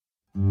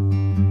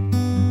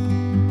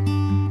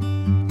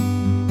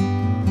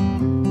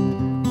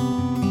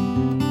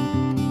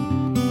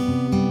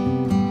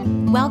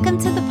Welcome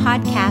to the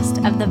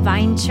podcast of the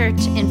Vine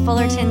Church in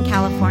Fullerton,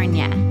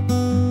 California.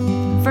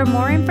 For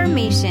more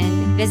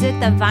information, visit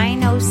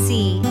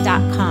thevineoc.com.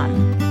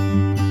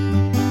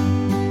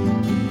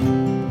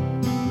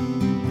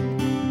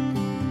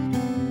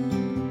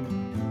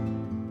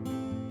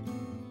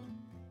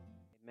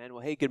 Amen. Well,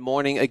 hey, good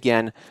morning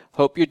again.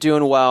 Hope you're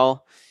doing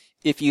well.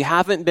 If you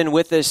haven't been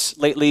with us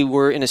lately,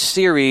 we're in a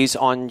series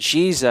on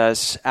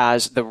Jesus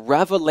as the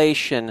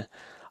revelation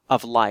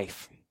of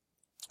life.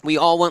 We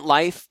all want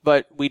life,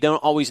 but we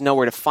don't always know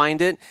where to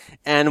find it,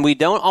 and we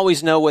don't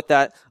always know what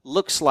that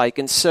looks like.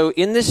 And so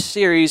in this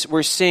series,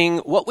 we're seeing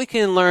what we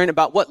can learn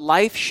about what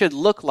life should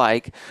look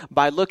like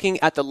by looking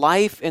at the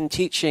life and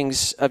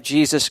teachings of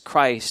Jesus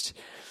Christ.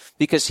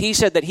 Because he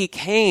said that he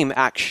came,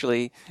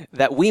 actually,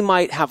 that we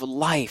might have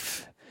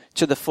life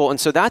to the full. And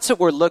so that's what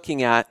we're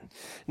looking at.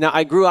 Now,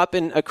 I grew up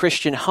in a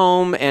Christian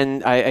home,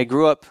 and I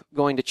grew up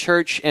going to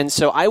church. And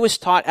so I was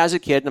taught as a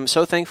kid, and I'm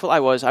so thankful I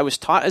was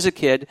taught as a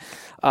kid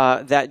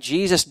that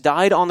Jesus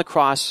died on the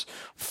cross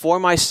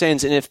for my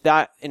sins. And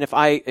if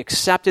I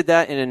accepted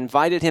that and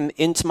invited him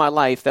into my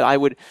life, that I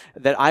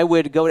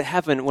would go to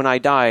heaven when I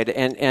died.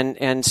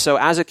 And so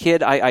as a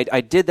kid, I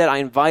did that. I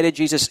invited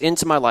Jesus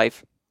into my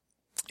life.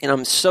 And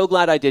I'm so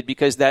glad I did,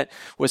 because that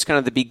was kind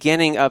of the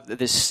beginning of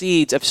the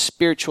seeds of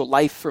spiritual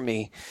life for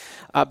me.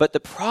 But the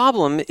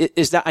problem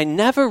is that I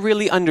never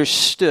really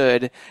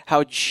understood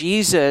how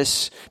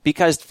Jesus,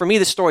 because for me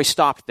the story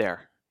stopped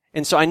there.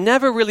 And so I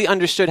never really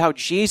understood how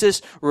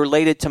Jesus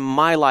related to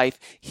my life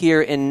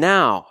here and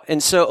now.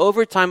 And so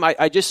over time,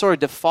 I just sort of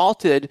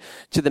defaulted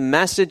to the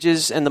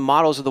messages and the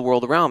models of the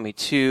world around me,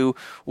 to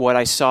what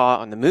I saw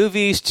on the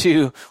movies,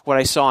 to what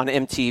I saw on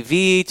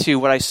MTV, to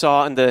what I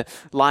saw in the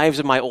lives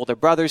of my older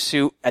brothers,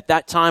 who at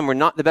that time were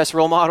not the best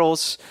role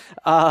models.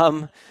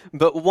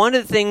 But one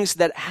of the things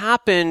that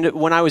happened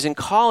when I was in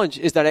college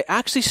is that I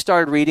actually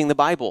started reading the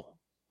Bible,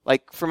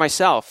 like for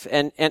myself.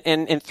 And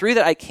through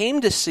that, I came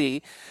to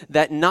see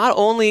that not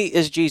only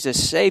is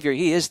Jesus Savior,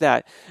 he is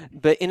that,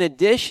 but in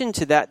addition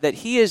to that, that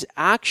he is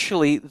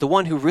actually the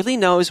one who really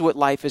knows what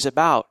life is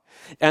about.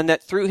 And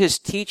that through his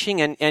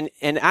teaching and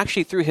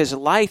actually through his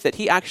life, that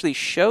he actually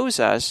shows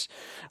us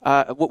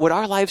what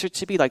our lives are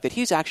to be like, that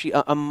he's actually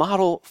a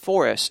model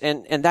for us.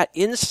 And that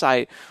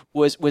insight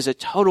was a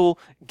total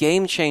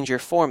game changer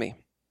for me.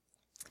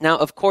 Now,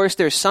 of course,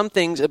 there's some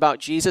things about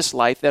Jesus'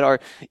 life that are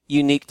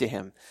unique to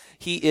him.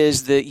 He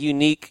is the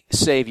unique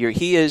Savior.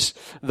 He is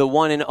the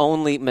one and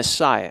only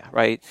Messiah,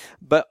 right?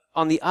 But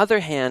on the other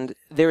hand,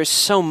 there is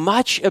so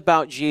much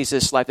about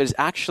Jesus' life that is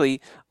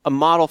actually a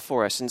model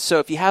for us. And so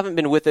if you haven't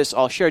been with us,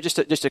 I'll share just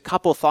a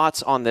couple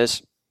thoughts on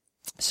this.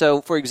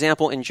 So, for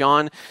example, in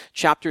John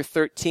chapter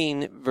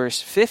 13,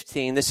 verse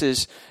 15, this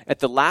is at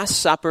the Last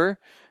Supper.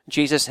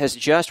 Jesus has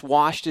just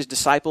washed his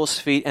disciples'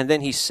 feet, and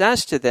then he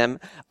says to them,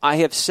 "I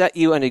have set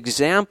you an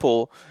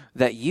example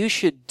that you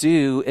should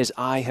do as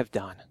I have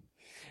done."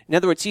 In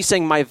other words, he's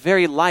saying my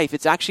very life,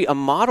 it's actually a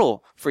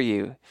model for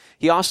you.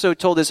 He also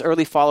told his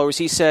early followers,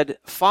 he said,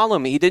 "Follow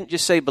me." He didn't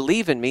just say,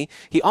 "Believe in me."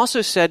 He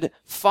also said,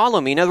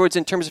 "Follow me." In other words,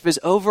 in terms of his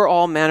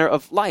overall manner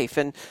of life.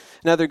 And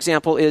another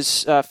example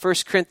is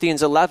 1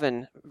 Corinthians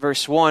 11,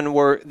 verse 1,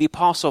 where the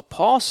Apostle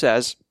Paul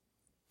says,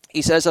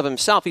 he says of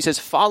himself, he says,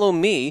 "Follow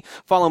me,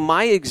 follow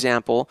my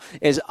example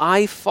as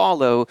I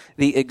follow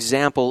the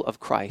example of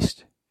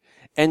Christ."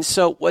 And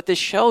so what this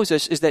shows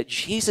us is that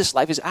Jesus'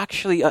 life is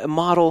actually a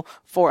model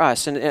for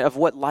us and of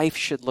what life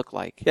should look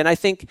like. And I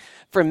think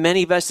for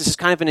many of us, this is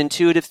kind of an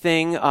intuitive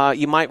thing.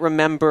 You might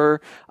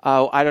remember,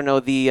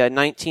 the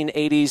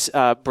 1980s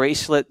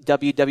bracelet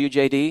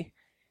WWJD,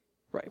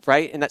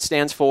 right? And that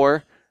stands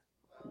for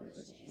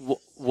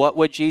what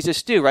would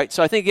Jesus do, right?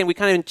 So I think, again, we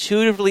kind of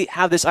intuitively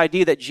have this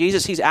idea that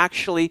Jesus, he's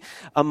actually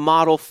a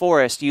model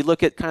for us. You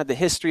look at kind of the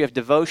history of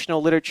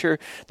devotional literature.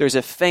 There's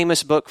a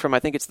famous book from, I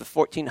think it's the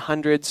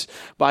 1400s,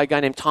 by a guy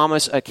named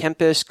Thomas à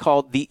Kempis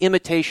called The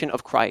Imitation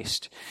of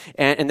Christ.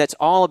 And that's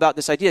all about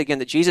this idea, again,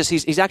 that Jesus,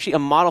 he's actually a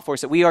model for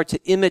us, that we are to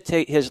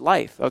imitate his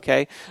life,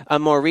 okay? A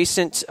more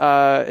recent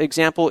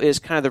example is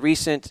kind of the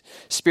recent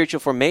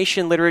spiritual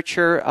formation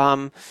literature,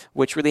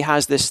 which really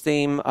has this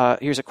theme.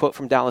 Here's a quote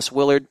from Dallas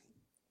Willard.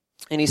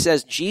 And he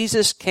says,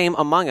 "Jesus came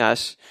among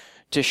us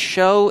to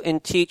show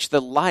and teach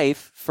the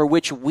life for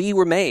which we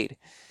were made.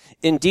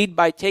 Indeed,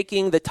 by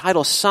taking the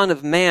title Son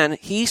of Man,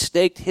 he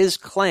staked his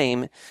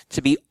claim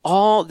to be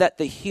all that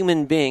the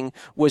human being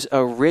was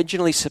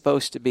originally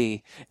supposed to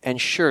be,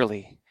 and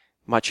surely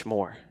much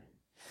more."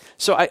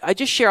 So I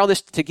just share all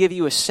this to give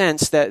you a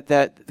sense that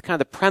kind of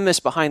the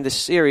premise behind this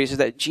series is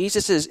that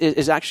Jesus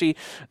is actually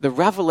the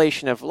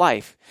revelation of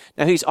life.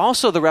 Now, he's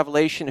also the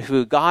revelation of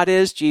who God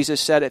is. Jesus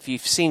said, "If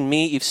you've seen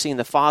me, you've seen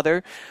the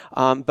Father."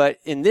 But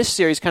in this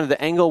series, kind of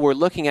the angle we're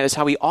looking at is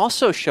how he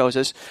also shows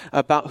us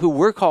about who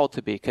we're called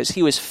to be, because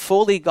he was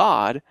fully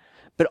God,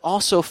 but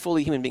also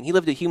fully human being. He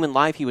lived a human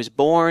life. He was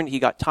born, he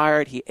got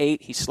tired, he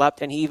ate, he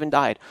slept, and he even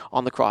died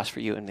on the cross for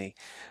you and me.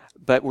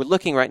 But we're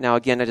looking right now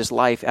again at his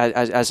life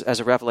as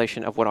a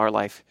revelation of what our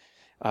life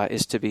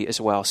is to be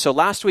as well. So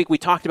last week we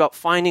talked about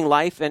finding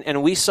life,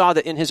 and we saw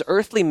that in his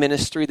earthly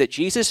ministry that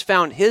Jesus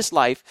found his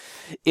life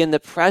in the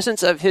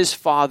presence of his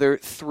Father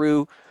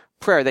through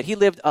prayer, that he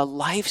lived a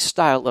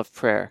lifestyle of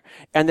prayer,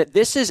 and that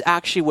this is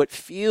actually what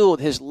fueled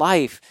his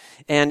life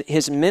and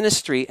his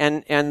ministry.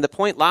 And the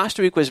point last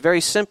week was very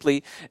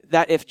simply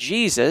that if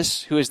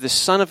Jesus, who is the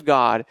Son of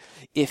God,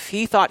 if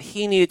he thought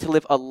he needed to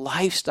live a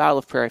lifestyle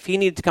of prayer, if he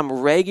needed to come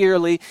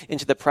regularly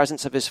into the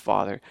presence of his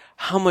Father,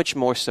 how much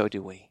more so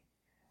do we?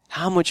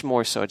 How much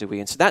more so do we?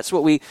 And so that's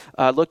what we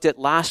looked at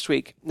last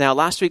week. Now,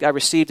 last week I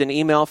received an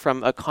email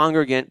from a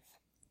congregant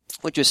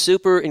which was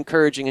super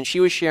encouraging, and she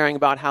was sharing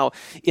about how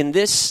in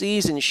this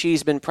season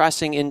she's been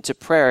pressing into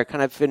prayer,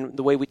 kind of in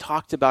the way we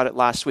talked about it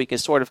last week,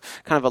 is sort of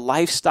kind of a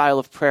lifestyle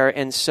of prayer.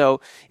 And so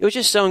it was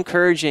just so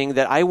encouraging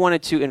that I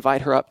wanted to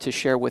invite her up to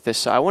share with us.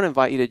 So I want to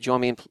invite you to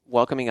join me in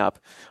welcoming up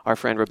our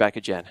friend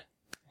Rebecca Jen.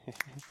 A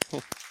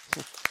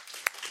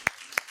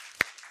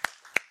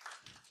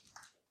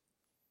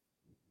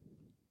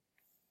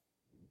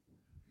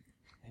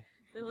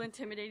little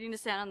intimidating to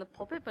stand on the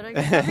pulpit, but I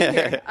guess I'm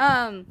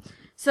here.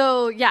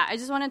 So yeah, I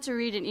just wanted to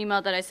read an email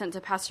that I sent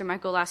to Pastor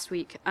Michael last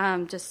week.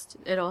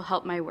 It'll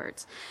help my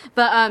words.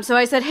 But so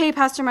I said, "Hey,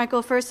 Pastor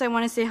Michael, first I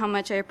want to say how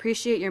much I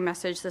appreciate your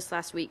message this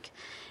last week.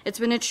 It's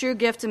been a true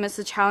gift amidst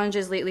the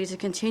challenges lately to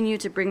continue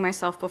to bring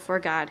myself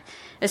before God,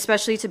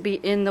 especially to be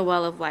in the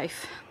well of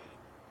life.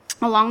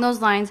 Along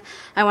those lines,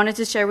 I wanted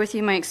to share with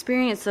you my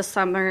experience this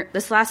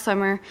last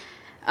summer,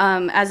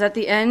 as at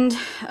the end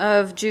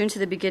of June to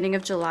the beginning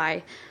of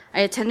July, I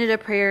attended a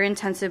prayer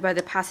intensive by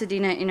the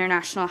Pasadena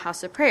International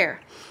House of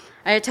Prayer.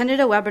 I attended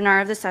a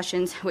webinar of the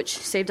sessions, which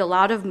saved a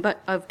lot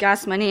of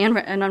gas money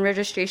and on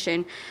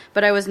registration,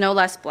 but I was no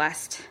less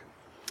blessed.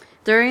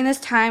 During this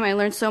time, I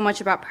learned so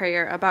much about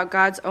prayer, about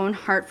God's own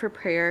heart for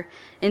prayer,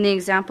 in the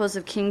examples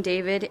of King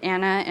David,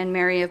 Anna, and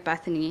Mary of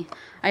Bethany.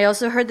 I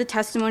also heard the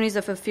testimonies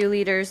of a few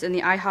leaders in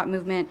the IHOP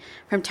movement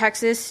from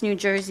Texas, New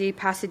Jersey,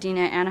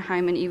 Pasadena,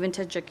 Anaheim, and even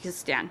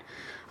Tajikistan.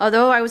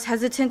 Although I was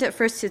hesitant at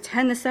first to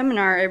attend the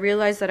seminar, I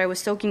realized that I was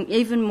soaking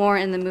even more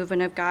in the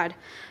movement of God,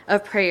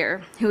 of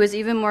prayer, who is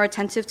even more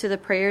attentive to the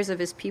prayers of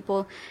his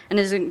people and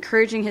is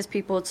encouraging his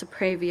people to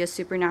pray via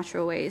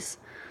supernatural ways.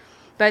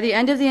 By the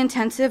end of the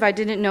intensive, I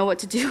didn't know what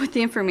to do with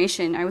the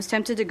information. I was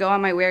tempted to go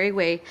on my weary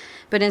way,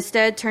 but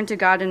instead turned to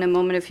God in a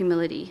moment of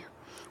humility.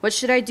 What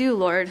should I do,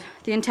 Lord?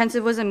 The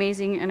intensive was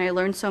amazing, and I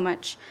learned so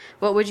much.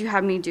 What would you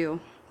have me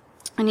do?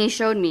 And he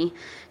showed me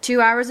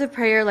 2 hours of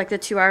prayer like the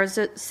 2 hours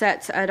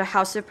set at a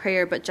house of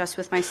prayer, but just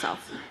with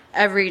myself,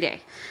 every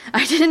day.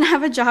 I didn't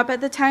have a job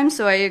at the time,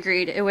 so I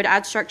agreed. It would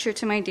add structure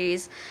to my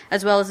days,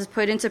 as well as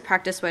put into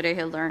practice what I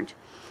had learned.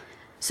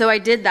 So I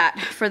did that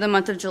for the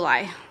month of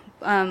July.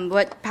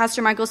 What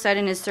Pastor Michael said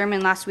in his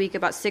sermon last week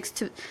about 6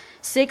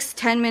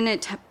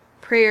 10-minute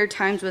prayer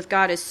times with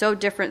God is so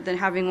different than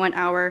having 1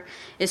 hour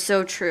is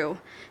so true.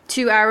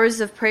 2 hours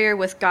of prayer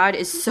with God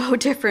is so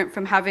different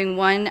from having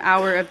 1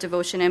 hour of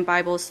devotion and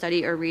Bible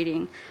study or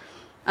reading.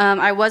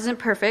 I wasn't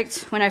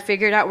perfect. When I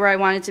figured out where I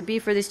wanted to be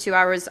for these 2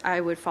 hours, I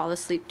would fall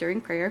asleep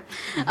during prayer.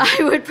 I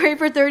would pray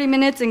for 30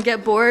 minutes and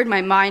get bored.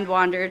 My mind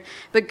wandered.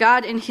 But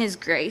God, in his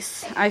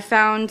grace, I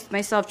found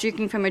myself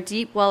drinking from a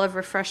deep well of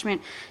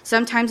refreshment,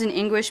 sometimes in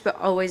anguish, but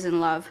always in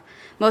love.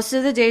 Most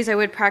of the days I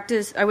would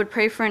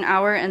pray for an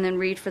hour and then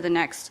read for the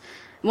next.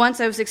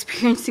 Once I was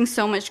experiencing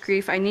so much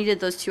grief, I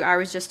needed those 2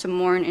 hours just to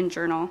mourn and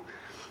journal.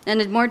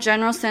 In a more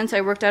general sense,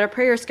 I worked out a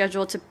prayer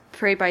schedule to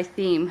pray by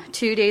theme,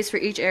 2 days for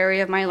each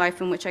area of my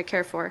life in which I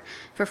care for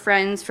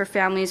friends, for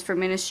families, for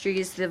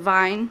ministries, the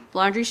Vine,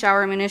 laundry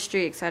shower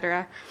ministry,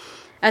 etc.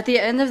 At the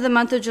end of the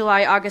month of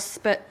July, August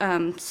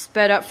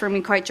sped up for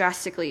me quite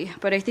drastically,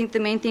 but I think the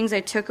main things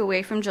I took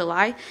away from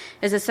July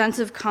is a sense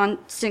of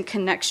constant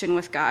connection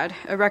with God,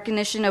 a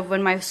recognition of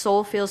when my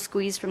soul feels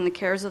squeezed from the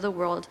cares of the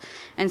world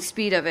and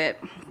speed of it.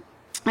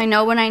 I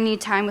know when I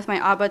need time with my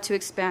Abba to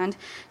expand,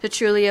 to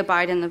truly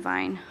abide in the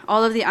vine.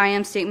 All of the I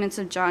am statements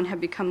of John have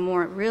become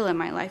more real in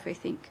my life, I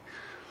think.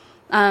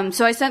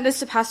 So I sent this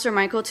to Pastor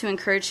Michael to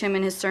encourage him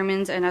in his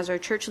sermons and as our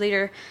church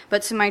leader,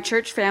 but to my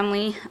church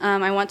family,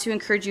 I want to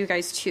encourage you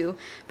guys too.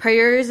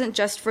 Prayer isn't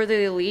just for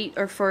the elite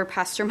or for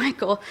Pastor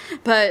Michael,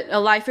 but a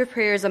life of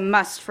prayer is a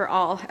must for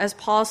all. As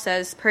Paul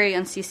says, pray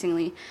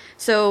unceasingly.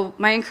 So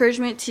my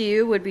encouragement to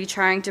you would be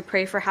trying to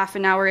pray for half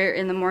an hour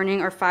in the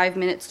morning or 5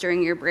 minutes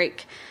during your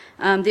break.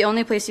 The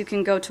only place you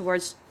can go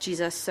towards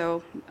Jesus,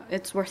 so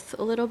it's worth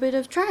a little bit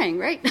of trying,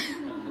 right?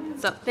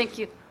 So, thank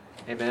you.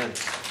 Amen.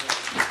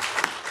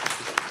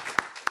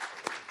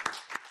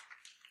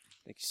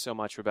 Thank you so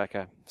much,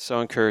 Rebecca. So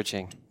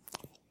encouraging.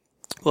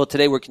 Well,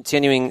 today we're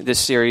continuing this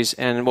series,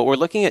 and what we're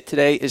looking at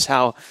today is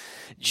how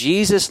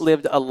Jesus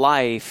lived a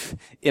life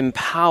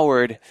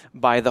empowered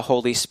by the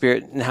Holy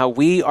Spirit, and how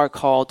we are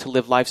called to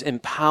live lives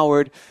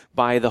empowered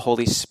by the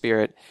Holy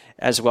Spirit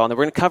as well. And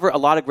we're going to cover a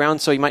lot of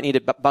ground, so you might need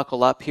to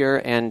buckle up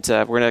here, and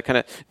we're going to kind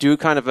of do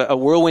kind of a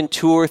whirlwind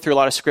tour through a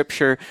lot of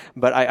scripture,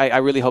 but I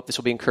really hope this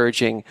will be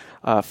encouraging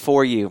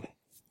for you.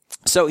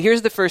 So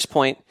here's the first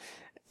point,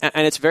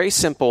 and it's very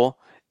simple,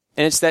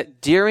 and it's that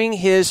during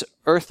his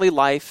earthly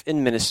life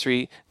and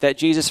ministry that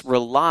Jesus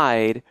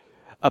relied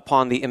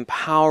upon the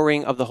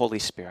empowering of the Holy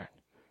Spirit.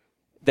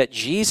 That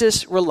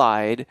Jesus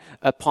relied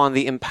upon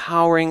the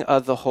empowering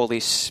of the Holy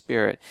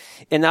Spirit.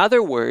 In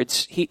other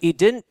words, he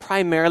didn't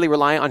primarily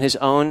rely on his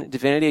own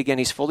divinity. Again,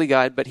 he's fully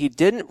God, but he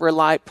didn't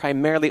rely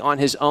primarily on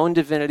his own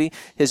divinity,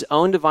 his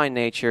own divine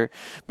nature,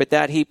 but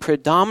that he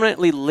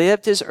predominantly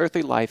lived his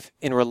earthly life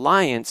in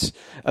reliance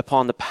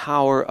upon the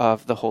power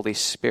of the Holy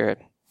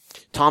Spirit.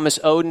 Thomas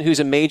Oden, who's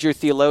a major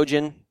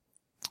theologian,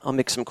 I'll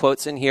mix some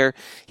quotes in here,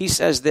 he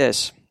says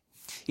this.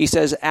 He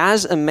says,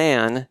 as a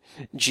man,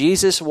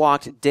 Jesus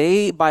walked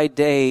day by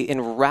day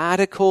in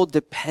radical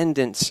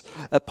dependence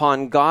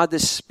upon God the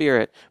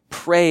Spirit,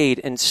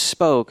 prayed and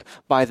spoke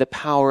by the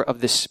power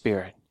of the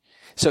Spirit.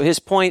 So his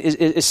point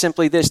is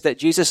simply this, that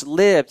Jesus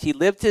lived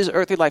his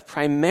earthly life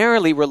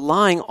primarily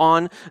relying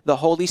on the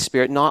Holy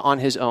Spirit, not on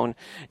his own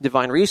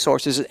divine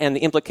resources. And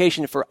the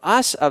implication for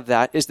us of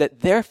that is that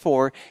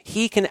therefore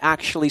he can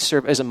actually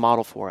serve as a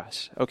model for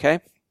us.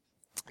 Okay?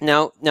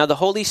 Now the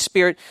Holy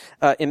Spirit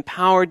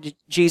empowered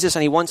Jesus,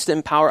 and he wants to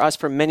empower us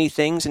for many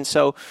things. And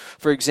so,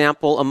 for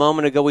example, a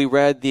moment ago we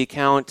read the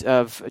account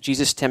of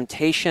Jesus'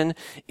 temptation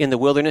in the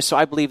wilderness. So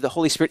I believe the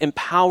Holy Spirit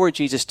empowered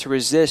Jesus to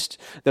resist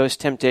those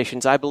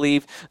temptations. I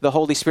believe the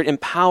Holy Spirit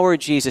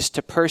empowered Jesus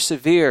to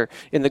persevere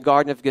in the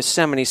Garden of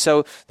Gethsemane.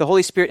 So the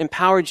Holy Spirit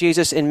empowered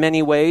Jesus in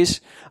many ways,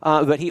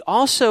 but he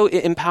also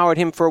empowered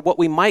him for what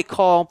we might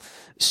call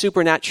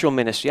supernatural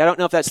ministry. I don't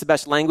know if that's the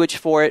best language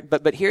for it,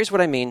 but here's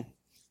what I mean.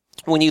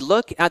 When you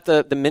look at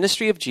the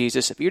ministry of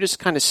Jesus, if you just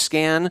kind of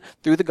scan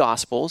through the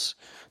Gospels,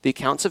 the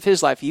accounts of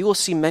his life, you will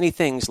see many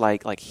things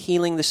like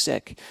healing the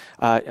sick,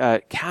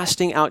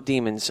 casting out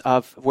demons,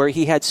 of where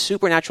he had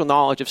supernatural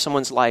knowledge of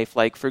someone's life.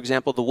 Like, for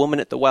example, the woman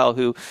at the well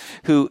who,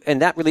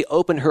 and that really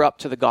opened her up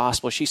to the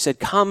gospel. She said,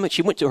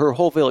 she went to her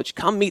whole village,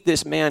 come meet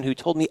this man who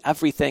told me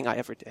everything I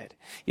ever did.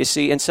 You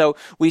see, and so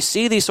we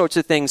see these sorts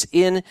of things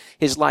in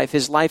his life.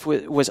 His life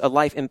was a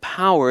life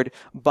empowered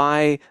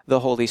by the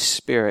Holy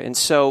Spirit. And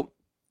so,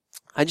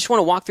 I just want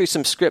to walk through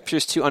some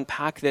scriptures to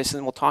unpack this, and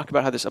then we'll talk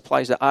about how this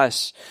applies to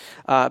us.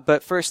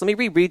 But first, let me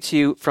reread to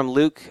you from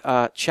Luke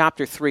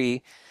chapter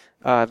 3,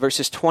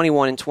 verses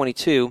 21 and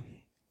 22.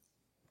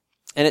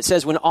 And it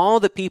says, when all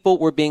the people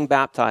were being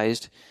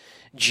baptized,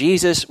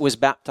 Jesus was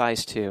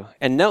baptized too.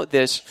 And note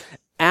this,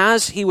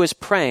 as he was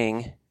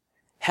praying,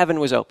 heaven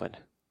was opened.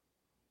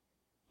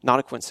 Not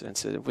a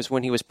coincidence. It was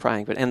when he was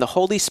praying. And the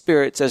Holy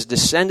Spirit says,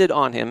 descended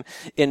on him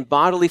in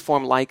bodily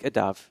form like a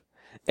dove.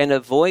 And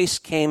a voice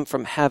came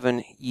from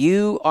heaven,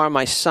 you are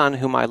my son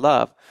whom I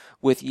love.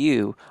 With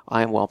you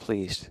I am well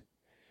pleased.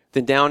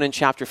 Then down in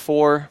chapter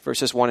 4,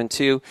 verses 1 and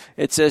 2,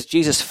 it says,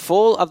 Jesus,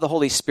 full of the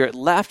Holy Spirit,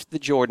 left the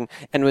Jordan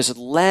and was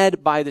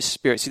led by the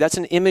Spirit. See, that's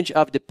an image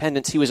of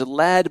dependence. He was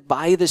led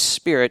by the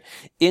Spirit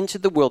into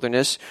the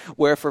wilderness,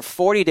 where for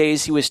 40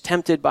 days he was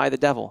tempted by the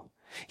devil.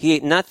 He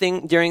ate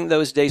nothing during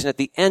those days, and at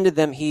the end of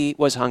them he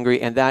was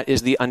hungry, and that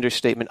is the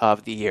understatement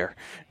of the year.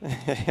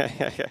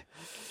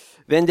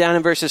 Then down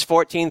in verses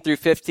 14 through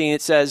 15,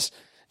 it says,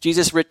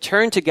 Jesus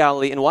returned to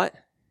Galilee in what?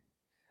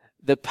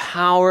 The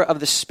power of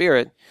the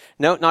Spirit.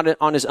 No, not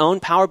on his own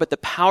power, but the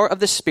power of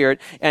the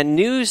Spirit. And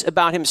news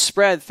about him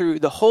spread through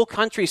the whole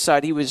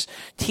countryside. He was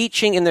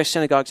teaching in their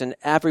synagogues, and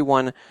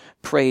everyone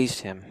praised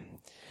him.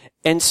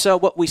 And so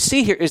what we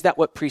see here is that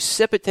what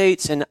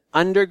precipitates and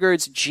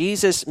undergirds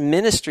Jesus'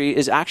 ministry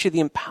is actually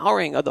the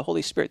empowering of the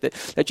Holy Spirit,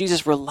 that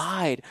Jesus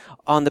relied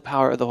on the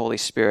power of the Holy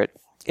Spirit.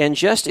 And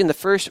just in the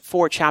first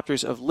 4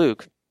 chapters of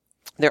Luke,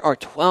 there are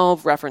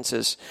 12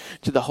 references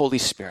to the Holy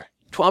Spirit.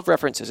 12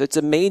 references. It's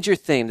a major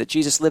theme that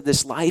Jesus lived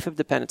this life of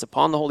dependence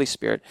upon the Holy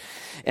Spirit.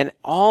 And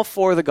all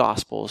 4 of the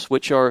Gospels,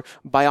 which are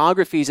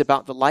biographies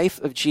about the life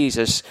of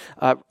Jesus,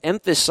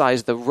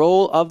 emphasize the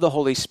role of the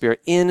Holy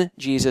Spirit in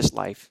Jesus'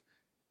 life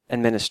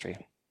and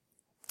ministry.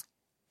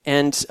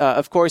 And,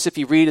 of course, if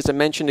you read, as I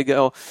mentioned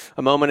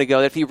a moment ago,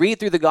 that if you read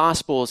through the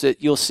Gospels,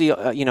 you'll see,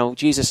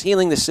 Jesus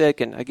healing the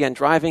sick and, again,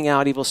 driving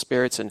out evil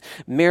spirits and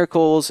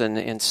miracles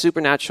and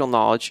supernatural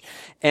knowledge.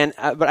 And,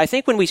 but I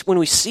think when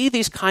we see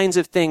these kinds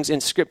of things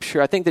in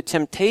Scripture, I think the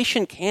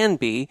temptation can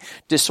be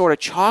to sort of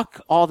chalk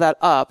all that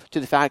up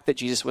to the fact that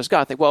Jesus was God.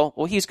 I think, well,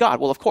 he's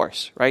God. Well, of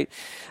course, right?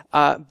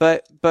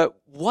 But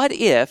what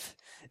if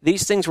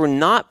these things were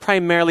not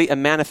primarily a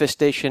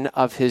manifestation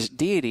of his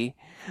deity,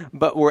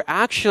 but were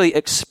actually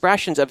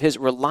expressions of his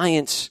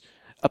reliance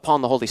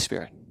upon the Holy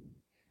Spirit?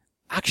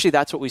 Actually,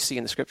 that's what we see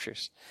in the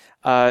Scriptures.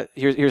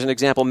 Here's an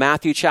example.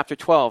 Matthew chapter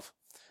 12,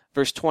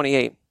 verse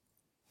 28.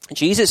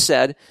 Jesus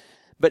said,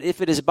 but if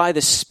it is by the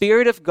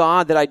Spirit of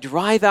God that I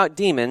drive out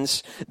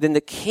demons, then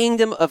the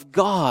kingdom of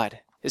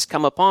God has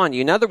come upon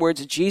you. In other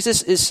words,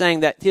 Jesus is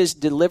saying that his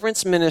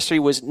deliverance ministry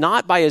was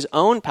not by his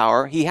own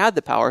power. He had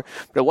the power,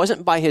 but it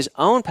wasn't by his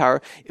own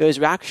power. It was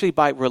actually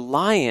by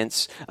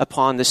reliance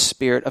upon the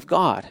Spirit of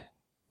God.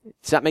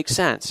 Does that make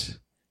sense?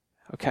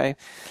 Okay.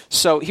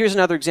 So here's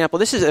another example.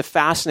 This is a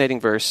fascinating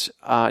verse.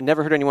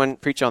 Never heard anyone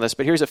preach on this,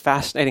 but here's a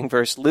fascinating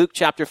verse. Luke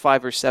chapter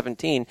 5, verse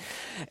 17.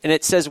 And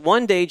it says,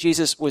 one day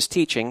Jesus was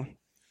teaching,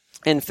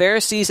 And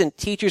Pharisees and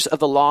teachers of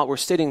the law were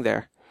sitting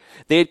there.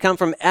 They had come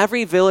from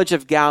every village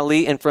of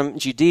Galilee and from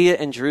Judea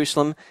and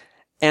Jerusalem,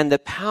 and the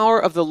power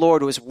of the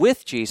Lord was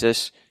with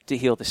Jesus to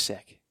heal the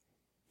sick.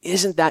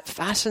 Isn't that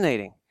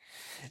fascinating?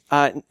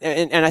 And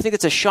I think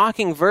it's a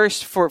shocking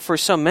verse for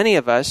so many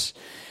of us.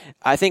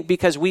 I think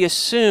because we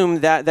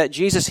assume that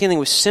Jesus' healing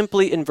was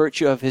simply in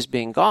virtue of his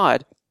being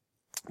God.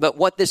 But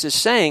what this is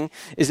saying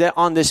is that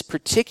on this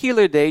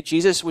particular day,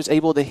 Jesus was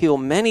able to heal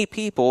many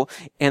people.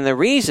 And the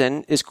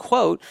reason is,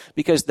 quote,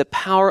 because the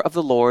power of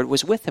the Lord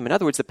was with him. In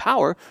other words, the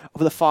power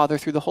of the Father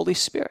through the Holy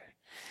Spirit.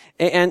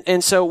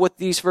 And so what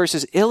these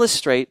verses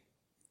illustrate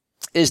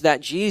is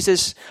that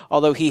Jesus,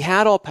 although he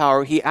had all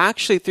power, he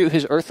actually, through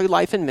his earthly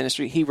life and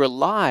ministry, he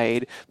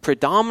relied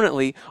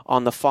predominantly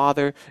on the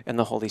Father and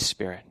the Holy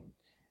Spirit.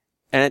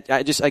 And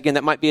again,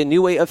 that might be a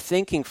new way of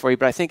thinking for you,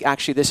 but I think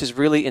actually this is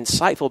really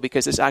insightful,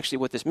 because this actually,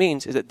 what this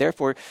means is that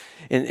therefore,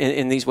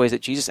 in these ways,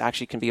 that Jesus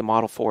actually can be a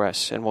model for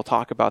us. And we'll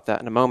talk about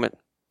that in a moment.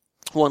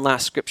 One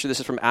last scripture.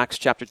 This is from Acts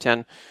chapter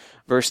 10,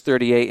 verse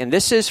 38. And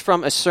this is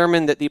from a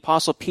sermon that the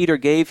apostle Peter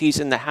gave. He's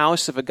in the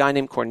house of a guy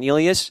named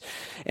Cornelius.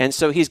 And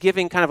so he's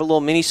giving kind of a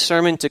little mini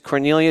sermon to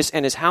Cornelius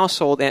and his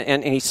household,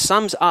 and he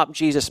sums up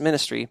Jesus'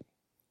 ministry.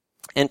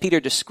 And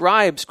Peter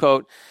describes,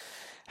 quote,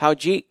 how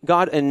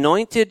God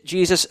anointed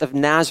Jesus of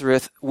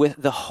Nazareth with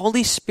the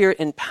Holy Spirit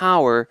and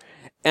power,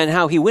 and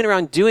how he went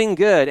around doing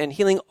good and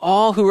healing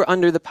all who were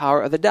under the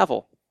power of the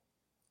devil.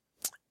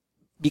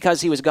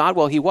 Because he was God,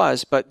 well, he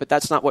was, but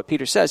that's not what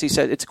Peter says. He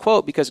said, it's,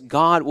 quote, because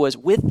God was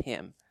with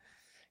him.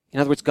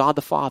 In other words, God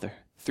the Father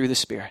through the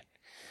Spirit.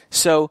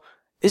 So,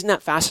 isn't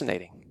that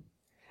fascinating?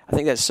 I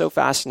think that's so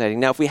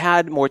fascinating. Now, if we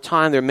had more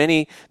time, there are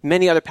many,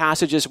 many other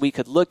passages we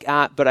could look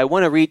at, but I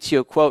want to read to you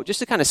a quote just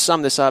to kind of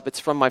sum this up. It's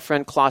from my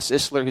friend Klaus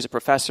Isler, who's a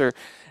professor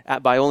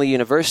at Biola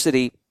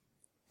University.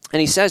 And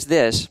he says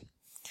this.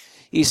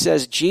 He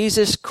says,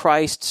 Jesus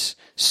Christ's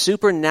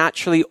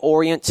supernaturally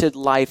oriented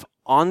life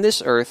on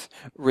this earth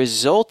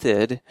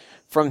resulted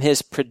from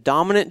his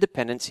predominant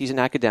dependence, he's an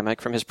academic,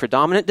 from his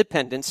predominant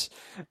dependence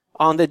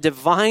on the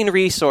divine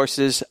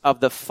resources of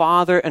the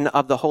Father and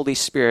of the Holy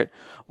Spirit,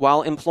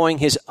 while employing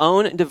his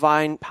own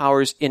divine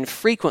powers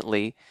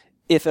infrequently,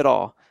 if at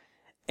all.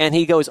 And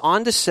he goes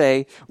on to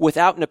say,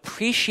 without an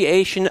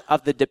appreciation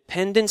of the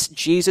dependence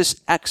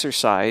Jesus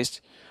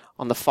exercised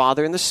on the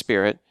Father and the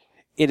Spirit,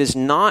 it is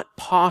not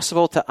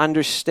possible to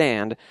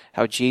understand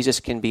how Jesus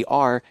can be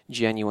our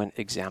genuine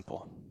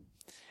example.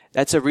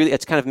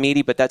 It's kind of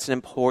meaty, but that's an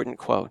important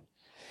quote.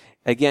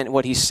 Again,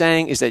 what he's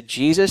saying is that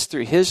Jesus,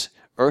 through his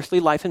earthly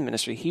life and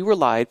ministry, he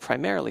relied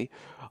primarily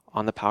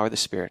on the power of the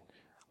Spirit,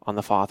 on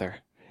the Father.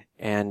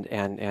 And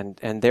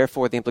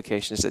therefore the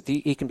implication is that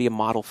he can be a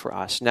model for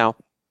us. Now,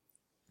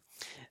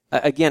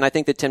 again, I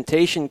think the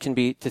temptation can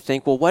be to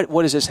think, well,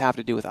 what does this have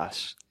to do with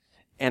us?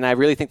 And I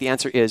really think the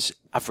answer is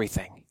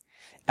everything.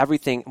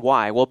 Everything.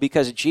 Why? Well,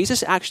 because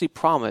Jesus actually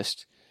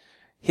promised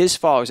his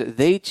followers that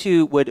they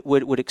too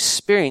would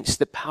experience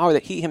the power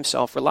that he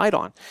himself relied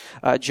on.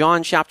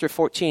 John chapter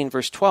 14,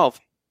 verse 12.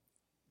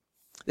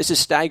 This is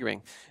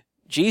staggering.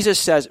 Jesus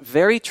says,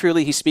 very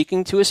truly, he's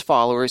speaking to his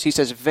followers, he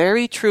says,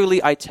 very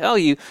truly, I tell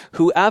you,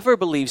 whoever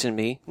believes in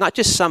me, not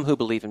just some who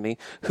believe in me,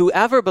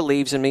 whoever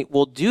believes in me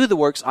will do the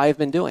works I have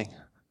been doing.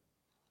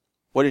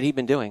 What had he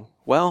been doing?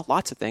 Well,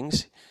 lots of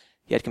things.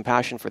 He had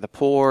compassion for the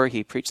poor,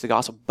 he preached the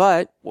gospel,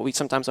 but what we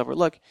sometimes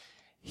overlook,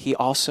 he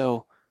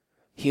also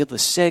healed the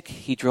sick,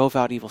 he drove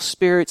out evil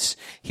spirits,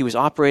 he was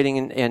operating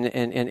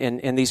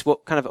in these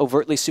kind of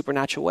overtly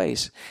supernatural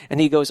ways. And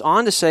he goes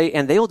on to say,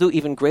 and they will do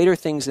even greater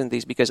things than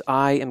these because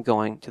I am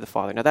going to the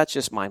Father. Now that's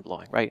just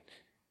mind-blowing, right?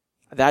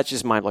 That's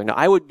just mind-blowing. Now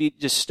I would be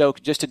just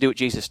stoked just to do what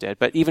Jesus did,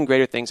 but even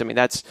greater things, I mean,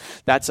 that's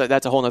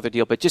a whole other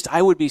deal, but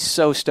I would be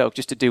so stoked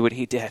just to do what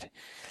he did.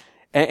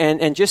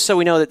 And just so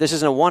we know that this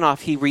isn't a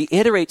one-off, he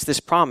reiterates this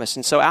promise.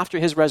 And so after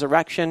his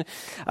resurrection,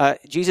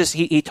 Jesus,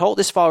 he told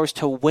his followers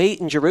to wait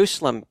in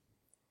Jerusalem.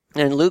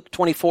 And in Luke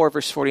 24,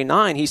 verse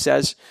 49, he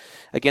says,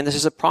 again, this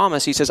is a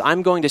promise. He says,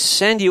 I'm going to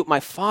send you what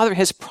my Father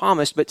has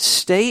promised, but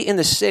stay in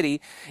the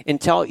city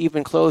until you've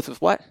been clothed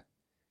with what?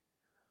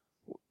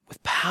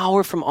 With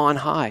power from on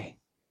high.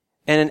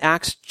 And in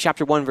Acts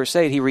chapter 1, verse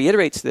 8, he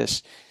reiterates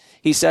this.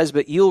 He says,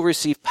 but you'll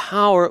receive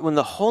power when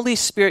the Holy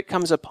Spirit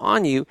comes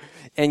upon you,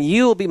 and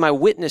you will be my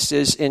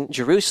witnesses in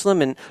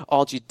Jerusalem and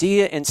all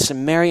Judea and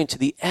Samaria and to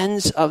the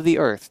ends of the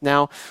earth.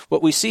 Now,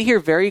 what we see here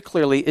very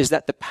clearly is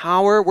that the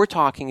power we're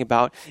talking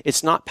about,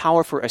 it's not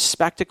power for a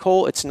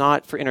spectacle, it's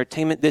not for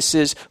entertainment. This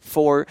is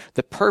for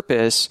the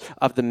purpose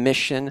of the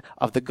mission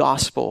of the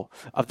gospel,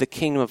 of the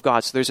kingdom of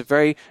God. So there's a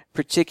very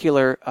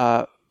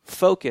particular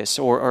focus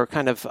or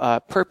kind of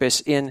purpose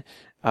in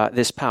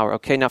this power.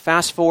 Okay, now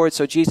fast forward.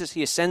 So Jesus,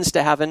 he ascends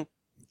to heaven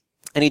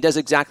and he does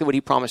exactly what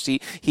he promised.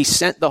 He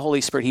sent the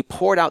Holy Spirit. He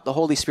poured out the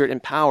Holy Spirit in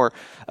power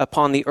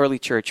upon the early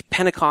church.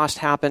 Pentecost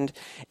happened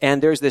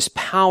and there's this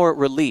power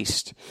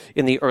released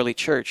in the early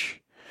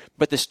church.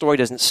 But the story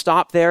doesn't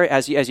stop there.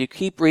 As you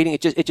keep reading,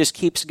 it just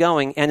keeps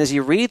going. And as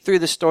you read through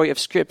the story of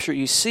Scripture,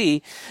 you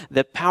see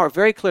the power,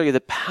 very clearly,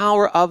 the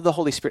power of the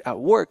Holy Spirit at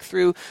work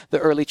through the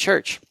early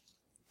church.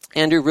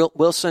 Andrew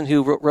Wilson,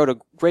 who wrote a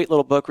great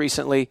little book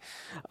recently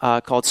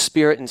called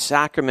Spirit and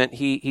Sacrament,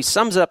 he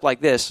sums it up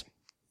like this.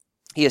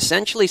 He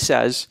essentially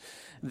says,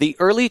 the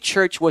early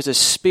church was a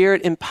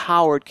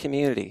Spirit-empowered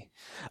community.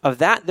 Of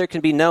that, there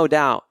can be no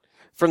doubt.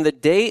 From the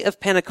day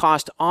of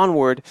Pentecost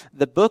onward,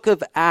 the book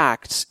of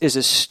Acts is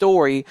a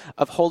story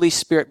of Holy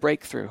Spirit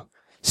breakthrough.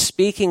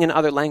 Speaking in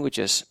other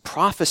languages,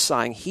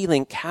 prophesying,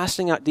 healing,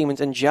 casting out demons,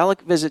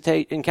 angelic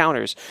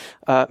encounters,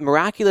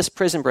 miraculous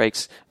prison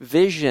breaks,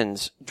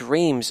 visions,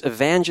 dreams,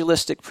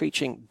 evangelistic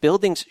preaching,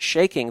 buildings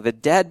shaking, the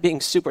dead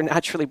being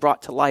supernaturally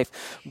brought to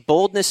life,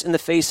 boldness in the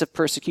face of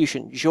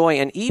persecution, joy,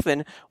 and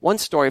even one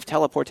story of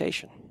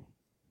teleportation.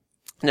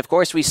 And of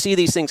course, we see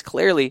these things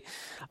clearly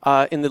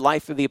in the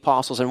life of the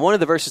apostles. And one of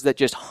the verses that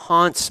just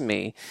haunts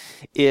me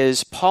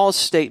is Paul's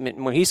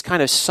statement when he's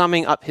kind of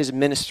summing up his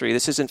ministry.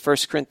 This is in 1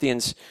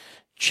 Corinthians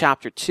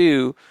chapter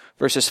 2,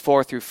 verses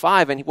 4 through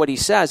 5. And what he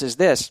says is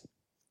this.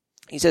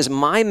 He says,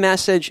 my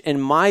message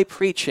and my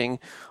preaching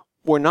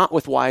were not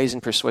with wise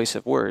and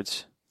persuasive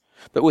words,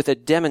 but with a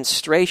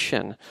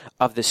demonstration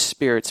of the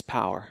Spirit's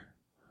power.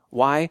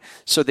 Why?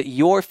 So that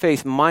your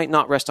faith might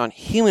not rest on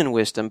human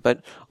wisdom,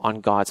 but on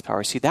God's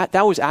power. See, that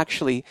was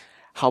actually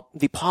how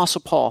the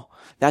Apostle Paul,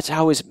 that's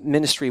how his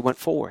ministry went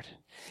forward.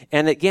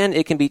 And again,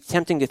 it can be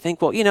tempting to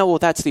think, well,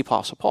 that's the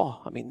Apostle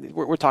Paul. I mean,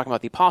 we're talking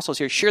about the apostles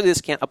here. Surely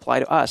this can't apply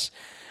to us.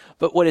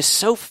 But what is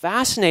so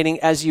fascinating,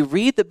 as you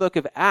read the book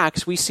of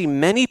Acts, we see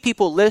many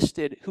people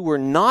listed who were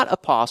not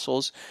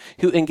apostles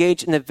who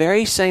engaged in the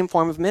very same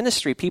form of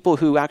ministry. People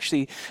who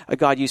actually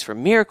God used for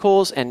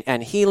miracles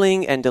and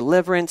healing and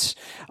deliverance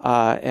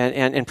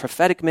and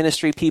prophetic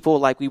ministry. People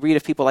like, we read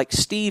of people like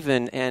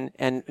Stephen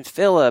and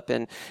Philip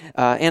and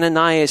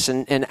Ananias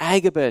and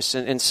Agabus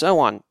and so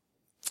on.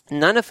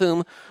 None of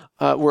whom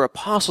were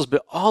apostles,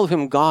 but all of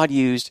whom God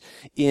used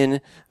in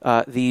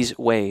these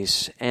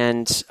ways.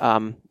 And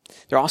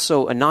there are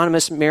also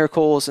anonymous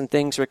miracles and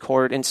things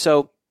recorded. And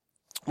so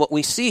what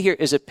we see here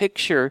is a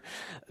picture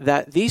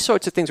that these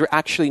sorts of things were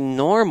actually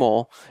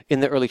normal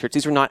in the early church.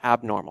 These were not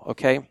abnormal,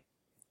 okay?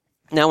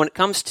 Now, when it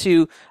comes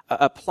to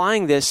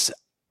applying this,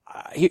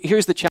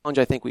 here's the challenge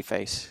I think we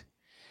face.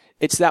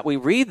 It's that we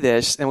read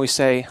this and we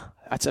say,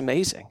 that's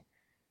amazing.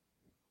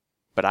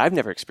 But I've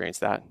never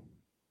experienced that.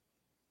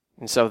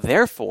 And so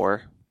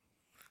therefore,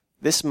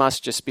 this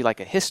must just be like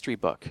a history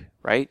book,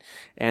 right?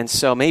 And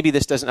so maybe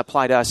this doesn't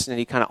apply to us in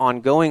any kind of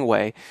ongoing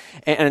way.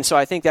 And so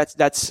I think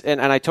that's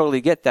and I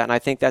totally get that. And I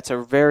think that's a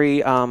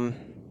very,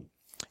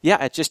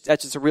 that's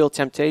just a real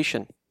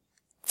temptation.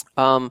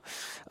 And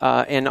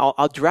I'll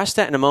address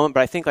that in a moment,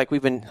 but I think like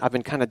I've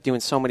been kind of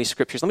doing so many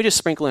scriptures. Let me just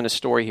sprinkle in a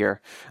story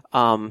here,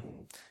 kind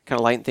of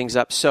lighten things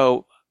up.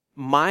 So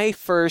my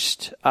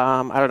first,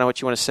 I don't know what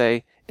you want to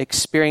say,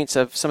 experience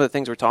of some of the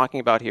things we're talking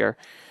about here,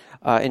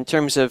 in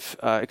terms of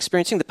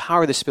experiencing the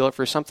power of the Spirit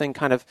for something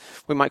kind of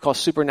we might call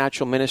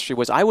supernatural ministry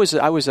was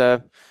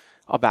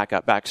I'll back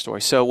up,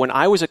 backstory. So when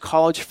I was a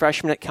college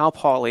freshman at Cal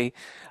Poly,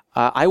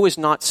 I was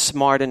not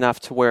smart enough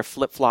to wear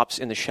flip-flops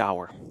in the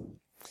shower.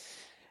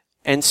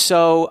 And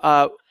so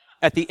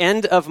at the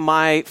end of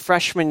my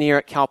freshman year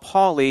at Cal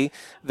Poly,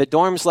 the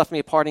dorms left me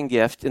a parting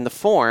gift in the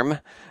form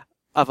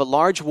of a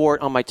large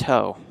wart on my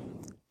toe.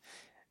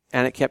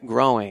 And it kept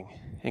growing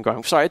and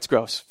growing. Sorry, it's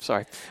gross.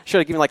 Sorry. Should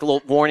have given like a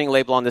little warning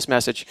label on this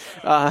message.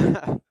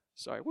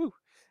 Sorry. Woo.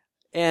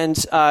 And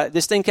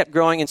this thing kept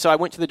growing, and so I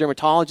went to the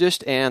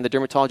dermatologist, and the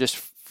dermatologist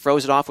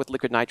froze it off with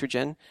liquid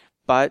nitrogen,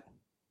 but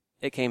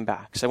it came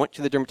back. So I went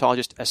to the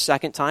dermatologist a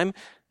second time,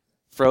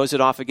 froze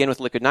it off again with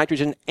liquid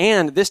nitrogen,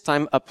 and this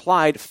time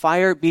applied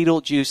fire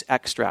beetle juice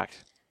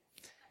extract.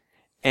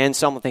 And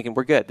so I'm thinking,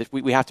 we're good.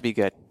 We have to be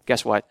good.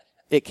 Guess what?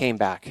 It came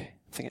back.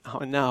 Thinking, oh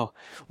no.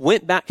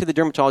 Went back to the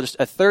dermatologist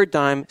a third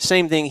time,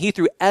 same thing. He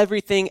threw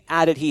everything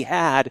at it he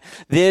had.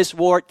 This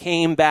wart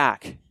came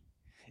back.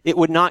 It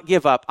would not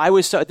give up.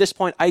 At this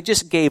point, I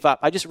just gave up.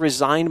 I just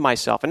resigned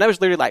myself. And I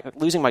was literally like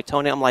losing my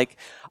toenail. I'm like,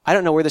 I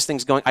don't know where this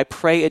thing's going. I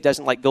pray it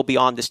doesn't like go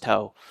beyond this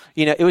toe.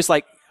 It was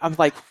like, I'm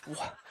like,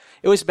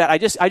 it was bad. I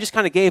just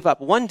kind of gave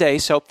up one day.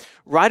 So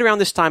right around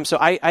this time, so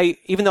I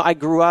even though I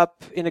grew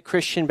up in a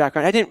Christian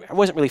background, I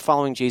wasn't really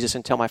following Jesus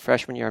until my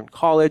freshman year in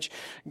college.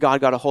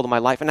 God got a hold of my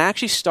life, and I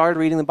actually started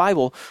reading the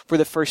Bible for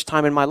the first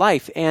time in my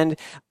life. And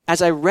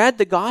as I read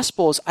the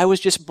Gospels, I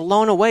was just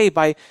blown away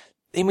by,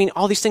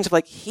 all these things of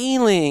like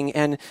healing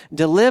and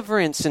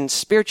deliverance and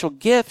spiritual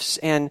gifts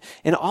and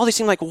all these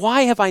things. Like,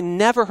 why have I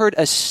never heard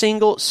a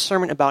single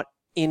sermon about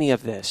any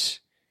of this?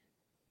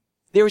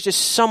 There was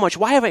just so much.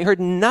 Why have I heard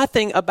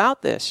nothing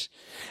about this?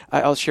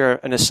 I'll share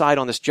an aside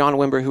on this. John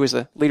Wimber, who was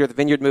the leader of the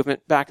Vineyard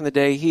movement back in the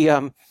day,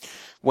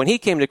 when he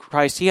came to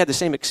Christ, he had the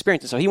same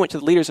experience. And so he went to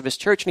the leaders of his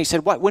church and he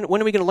said, when are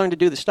we going to learn to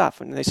do this stuff?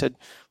 And they said,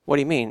 what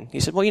do you mean? He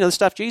said, well, the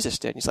stuff Jesus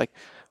did. And he's like,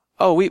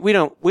 oh, we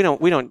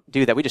don't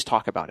do that. We just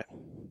talk about it.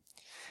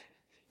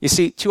 You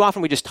see, too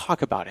often we just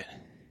talk about it.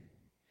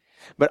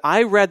 But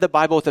I read the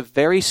Bible with a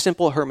very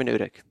simple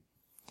hermeneutic.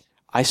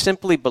 I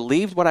simply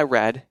believed what I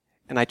read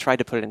and I tried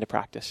to put it into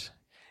practice.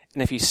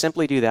 And if you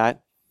simply do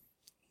that,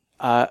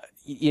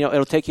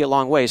 it'll take you a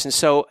long ways. And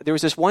so there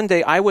was this one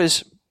day I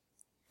was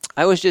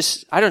I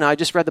don't know, I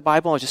just read the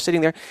Bible, I was just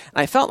sitting there,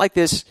 and I felt like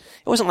this,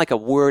 it wasn't like a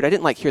word, I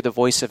didn't like hear the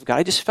voice of God,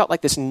 I just felt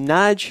like this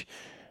nudge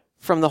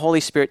from the Holy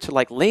Spirit to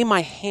like lay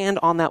my hand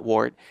on that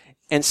wart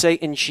and say,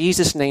 in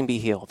Jesus' name be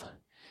healed.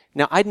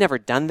 Now, I'd never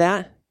done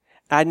that.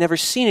 I'd never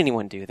seen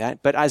anyone do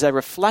that. But as I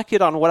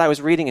reflected on what I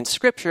was reading in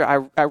Scripture,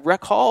 I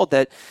recalled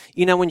that,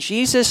 when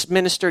Jesus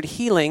ministered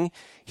healing,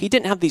 he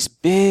didn't have these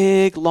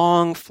big,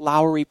 long,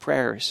 flowery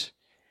prayers.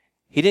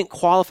 He didn't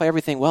qualify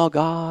everything. Well,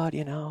 God,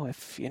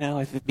 if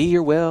it be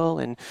your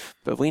will,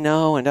 but we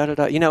know, and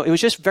da-da-da. It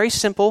was just very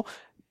simple,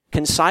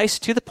 concise,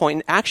 to the point.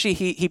 And actually,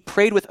 he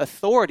prayed with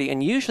authority,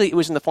 and usually it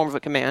was in the form of a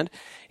command.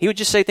 He would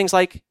just say things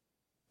like,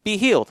 be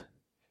healed,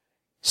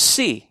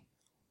 see,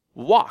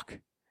 walk.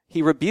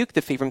 He rebuked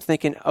the fever. I'm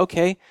thinking,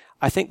 okay,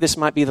 I think this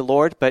might be the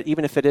Lord, but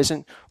even if it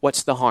isn't,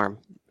 what's the harm?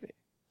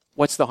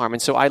 What's the harm?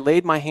 And so I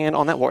laid my hand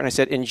on that wart and I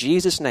said, in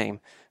Jesus'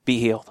 name, be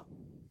healed.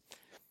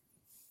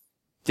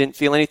 Didn't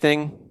feel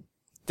anything,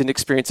 didn't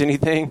experience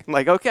anything. I'm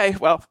like, okay,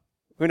 well,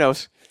 who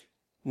knows?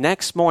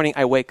 Next morning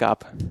I wake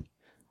up.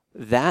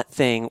 That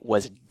thing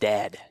was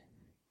dead.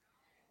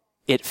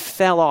 It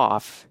fell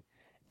off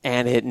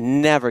and it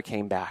never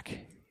came back.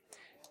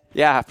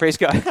 Yeah, praise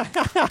God.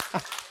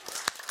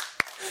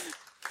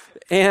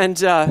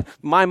 And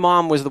my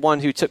mom was the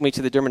one who took me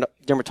to the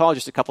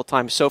dermatologist a couple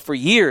times. So for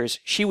years,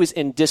 she was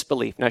in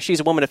disbelief. Now, she's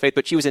a woman of faith,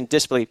 but she was in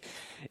disbelief.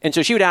 And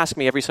so she would ask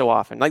me every so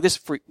often, like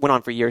this went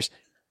on for years,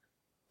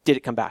 did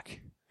it come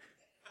back?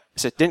 I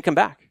said, didn't come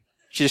back.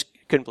 She just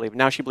couldn't believe it.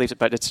 Now she believes it,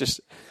 but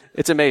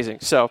it's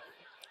amazing. So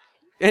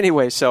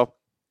anyway, a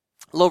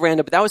little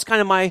random, but that was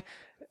kind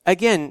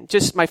of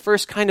just my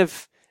first kind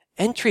of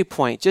entry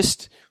point.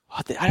 Just,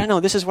 I don't know,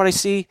 this is what I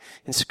see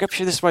in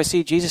Scripture. This is what I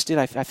see Jesus did.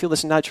 I feel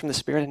this nudge from the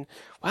Spirit, and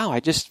wow,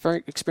 I just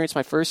experienced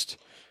my first,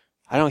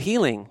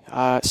 healing.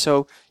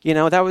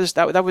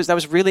 That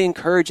was really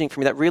encouraging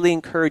for me. That really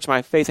encouraged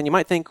my faith. And you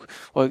might think,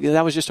 well,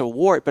 that was just a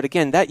wart, but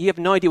again, you have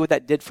no idea what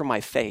that did for my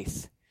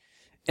faith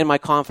and my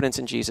confidence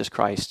in Jesus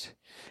Christ.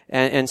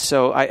 And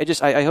so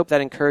I hope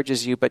that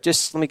encourages you. But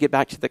just let me get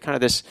back to the kind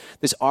of this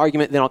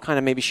argument. Then I'll kind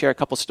of maybe share a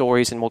couple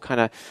stories, and we'll kind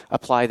of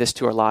apply this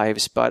to our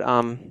lives. But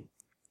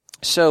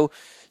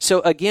So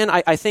again,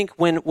 I think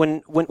when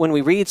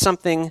we read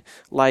something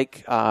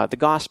like the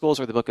Gospels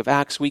or the book of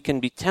Acts, we can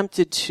be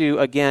tempted to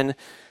again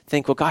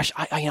think, well, gosh,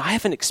 I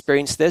haven't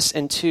experienced this,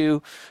 and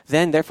to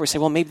then therefore say,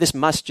 well, maybe this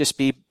must just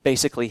be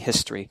basically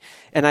history.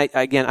 And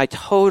I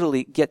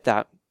totally get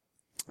that.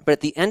 But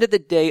at the end of the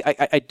day,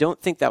 I don't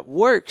think that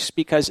works,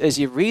 because as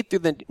you read through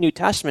the New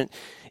Testament,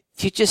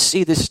 you just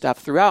see this stuff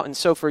throughout. And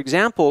so, for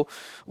example,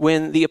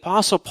 when the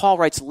Apostle Paul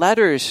writes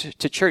letters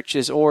to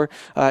churches, or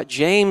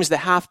James, the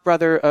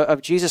half-brother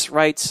of Jesus,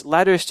 writes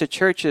letters to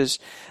churches,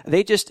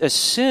 they just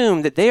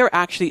assume that they are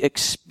actually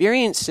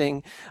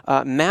experiencing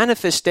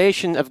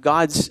manifestation of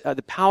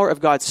the power of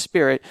God's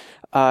Spirit,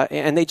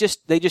 and they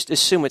just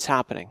assume it's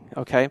happening.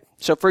 Okay,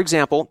 so for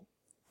example,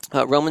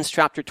 Romans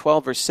chapter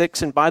 12, verse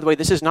 6. And by the way,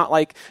 this is not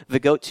like the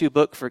go-to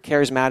book for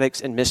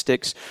charismatics and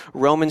mystics.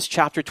 Romans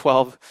chapter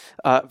 12,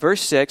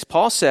 verse 6,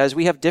 Paul says,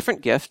 we have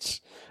different gifts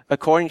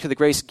according to the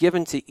grace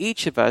given to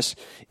each of us.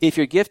 If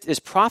your gift is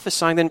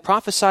prophesying, then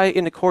prophesy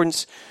in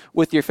accordance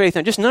with your faith.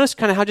 And just notice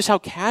kind of how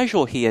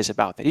casual he is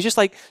about that. He's just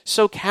like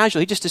so casual.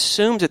 He just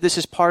assumes that this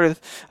is part of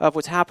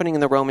what's happening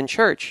in the Roman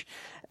church.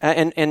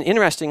 And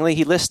interestingly,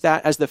 he lists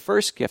that as the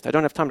first gift. I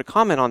don't have time to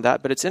comment on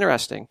that, but it's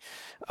interesting.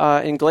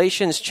 In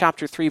Galatians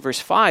chapter 3,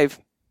 verse 5,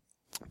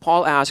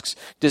 Paul asks,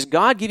 does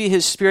God give you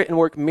his Spirit and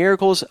work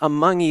miracles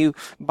among you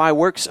by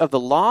works of the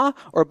law,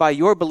 or by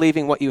your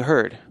believing what you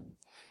heard?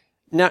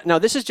 Now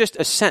this is just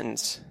a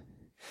sentence.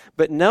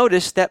 But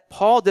notice that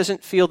Paul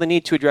doesn't feel the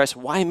need to address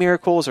why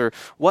miracles or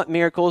what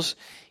miracles.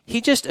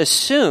 He just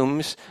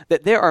assumes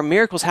that there are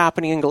miracles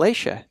happening in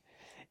Galatia.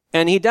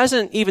 And he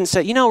doesn't even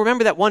say,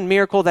 remember that one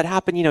miracle that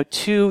happened,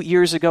 2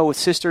 years ago with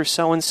sister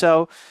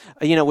so-and-so?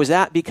 Was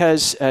that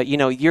because,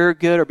 you're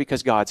good, or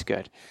because God's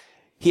good?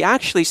 He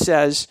actually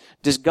says,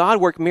 does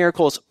God work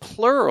miracles,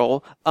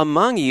 plural,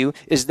 among you?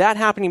 Is that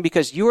happening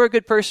because you are a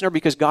good person, or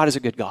because God is a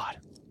good God?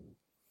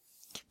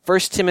 1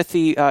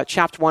 Timothy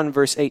chapter 1,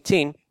 verse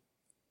 18.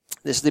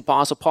 This is the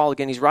Apostle Paul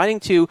again. He's writing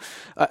to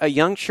a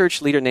young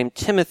church leader named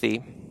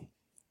Timothy.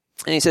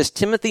 And he says,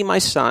 Timothy, my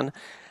son,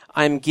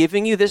 I am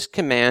giving you this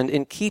command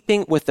in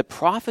keeping with the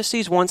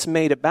prophecies once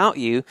made about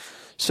you,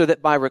 so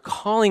that by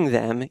recalling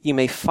them, you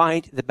may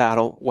fight the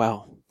battle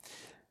well.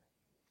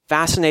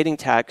 Fascinating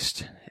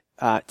text.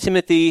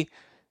 Timothy,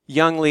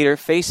 young leader,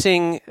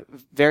 facing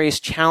various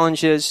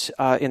challenges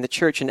in the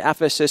church in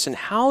Ephesus. And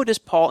how does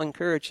Paul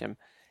encourage him?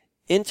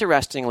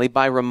 Interestingly,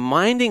 by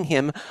reminding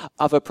him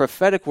of a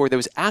prophetic word that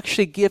was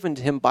actually given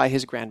to him by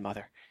his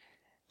grandmother.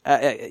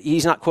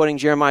 He's not quoting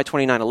Jeremiah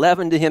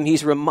 29:11 to him.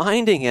 He's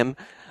reminding him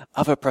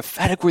of a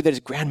prophetic word that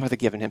his grandmother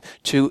given him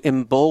to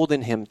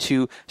embolden him,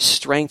 to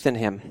strengthen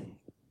him.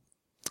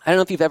 I don't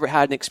know if you've ever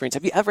had an experience.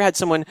 Have you ever had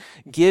someone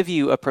give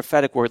you a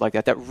prophetic word like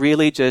that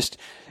really just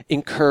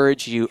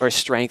encouraged you or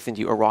strengthened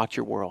you or rocked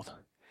your world?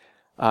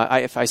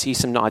 If I see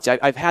some nods.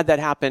 I've had that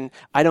happen.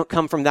 I don't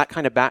come from that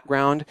kind of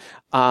background,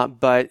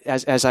 but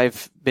as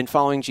I've been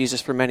following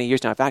Jesus for many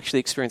years now, I've actually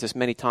experienced this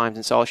many times.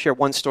 And so I'll share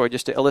one story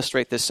just to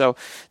illustrate this. So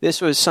this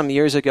was some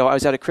years ago. I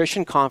was at a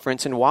Christian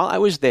conference, and while I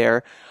was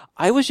there,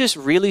 I was just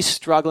really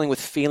struggling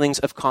with feelings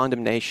of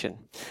condemnation.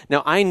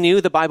 Now, I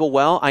knew the Bible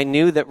well. I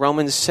knew that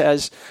Romans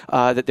says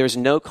that there's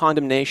no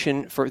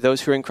condemnation for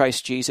those who are in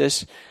Christ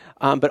Jesus.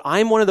 But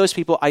I'm one of those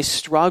people, I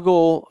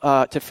struggle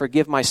to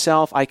forgive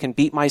myself. I can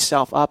beat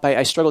myself up.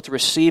 I struggle to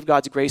receive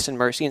God's grace and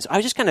mercy. And so I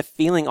was just kind of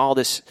feeling all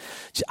this,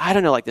 I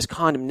don't know, like this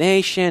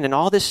condemnation and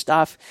all this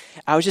stuff.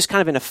 I was just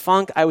kind of in a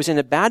funk. I was in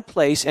a bad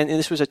place. And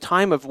this was a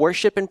time of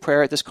worship and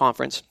prayer at this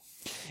conference.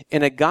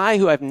 And a guy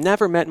who I've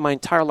never met in my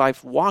entire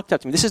life walked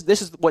up to me.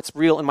 This is what's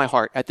real in my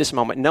heart at this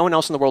moment. No one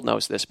else in the world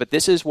knows this, but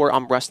this is where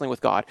I'm wrestling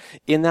with God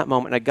in that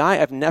moment. And a guy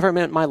I've never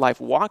met in my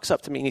life walks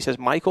up to me and he says,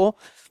 Michael,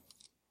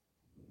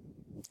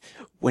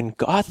 when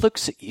God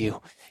looks at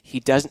you,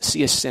 he doesn't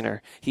see a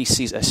sinner. He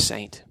sees a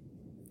saint.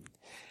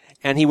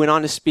 And he went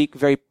on to speak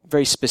very,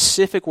 very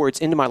specific words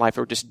into my life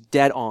that were just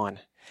dead on.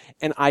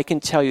 And I can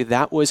tell you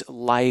that was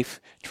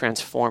life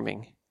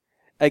transforming.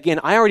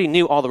 Again, I already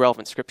knew all the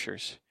relevant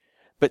scriptures,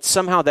 but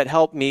somehow that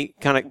helped me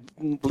kind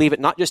of believe it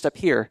not just up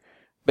here,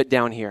 but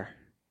down here.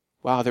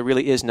 Wow, there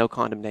really is no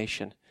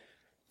condemnation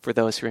for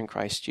those who are in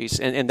Christ Jesus.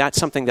 And that's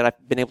something that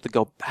I've been able to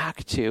go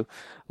back to,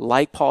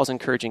 like Paul's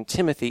encouraging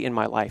Timothy in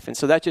my life. And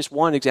so that's just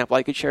one example.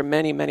 I could share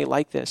many, many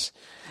like this,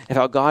 of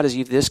how God has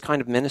used this kind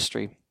of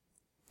ministry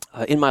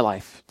in my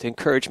life to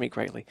encourage me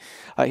greatly.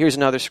 Here's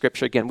another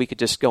scripture. Again, we could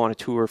just go on a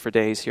tour for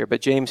days here,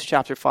 but James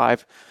chapter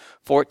 5,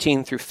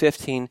 14 through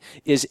 15,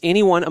 is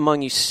anyone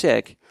among you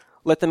sick?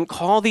 Let them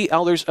call the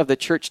elders of the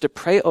church to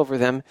pray over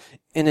them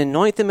and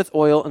anoint them with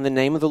oil in the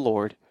name of the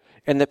Lord.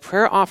 And the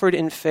prayer offered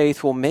in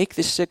faith will make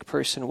the sick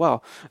person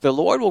well. The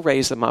Lord will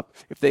raise them up.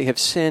 If they have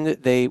sinned,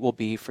 they will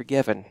be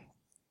forgiven.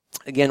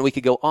 Again, we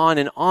could go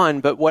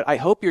on, but what I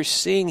hope you're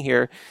seeing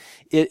here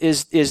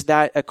is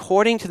that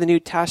according to the New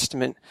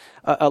Testament,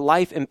 a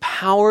life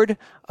empowered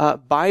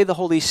by the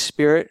Holy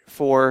Spirit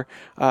for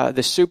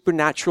the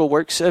supernatural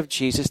works of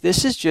Jesus,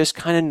 this is just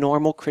kind of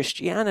normal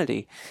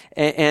Christianity.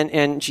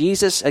 And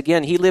Jesus,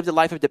 again, he lived a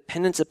life of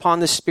dependence upon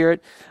the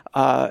Spirit.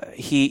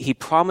 He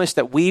promised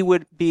that we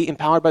would be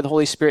empowered by the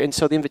Holy Spirit, and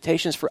so the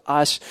invitation is for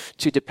us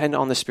to depend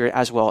on the Spirit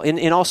as well,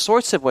 in all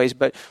sorts of ways.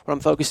 But what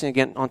I'm focusing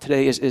again on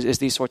today is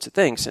these sorts of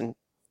things. And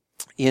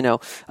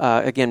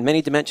again,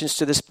 many dimensions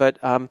to this, but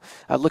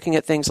looking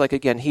at things like,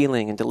 again,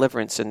 healing and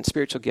deliverance and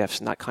spiritual gifts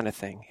and that kind of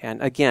thing.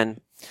 And again,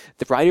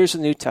 the writers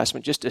of the New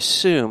Testament just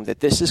assume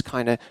that this is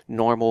kind of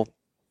normal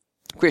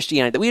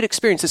Christianity, that we'd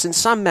experience this in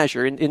some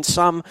measure, at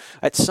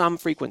some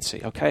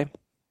frequency, okay?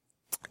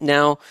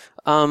 Now,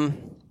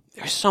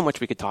 there's so much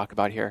we could talk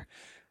about here.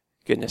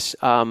 Goodness.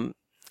 I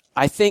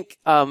think,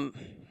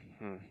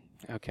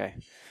 okay.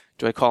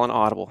 Do I call an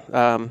audible?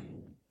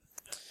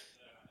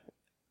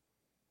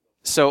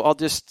 So I'll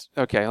just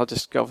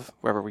go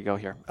wherever we go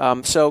here.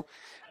 So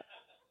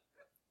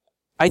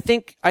I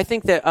think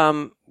that,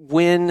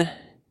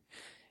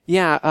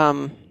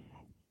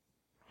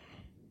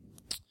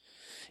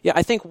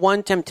 I think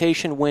one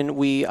temptation when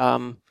we,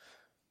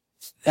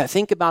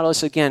 think about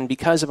us again,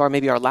 because of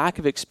maybe our lack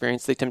of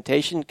experience, the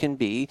temptation can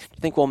be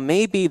to think, well,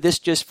 maybe this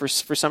just for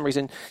some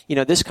reason,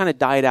 this kind of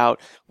died out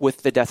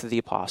with the death of the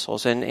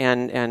apostles.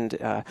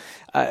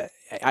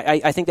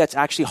 I think that's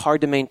actually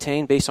hard to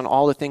maintain based on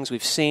all the things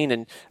we've seen.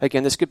 And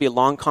again, this could be a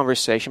long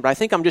conversation, but I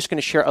think I'm just going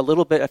to share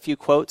a few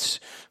quotes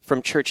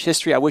from church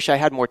history. I wish I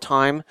had more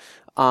time.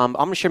 I'm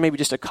going to share maybe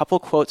just a couple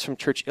quotes from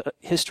church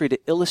history to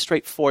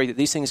illustrate for you that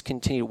these things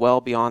continue well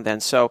beyond then.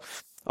 So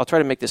I'll try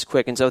to make this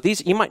quick. And so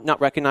these, you might not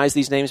recognize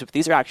these names, but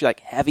these are actually like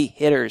heavy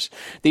hitters.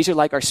 These are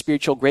like our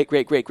spiritual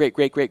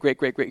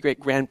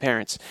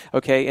great-great-great-great-great-great-great-great-grandparents.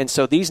 Okay. And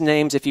so these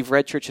names, if you've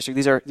read church history,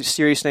 these are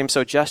serious names.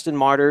 So Justin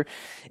Martyr,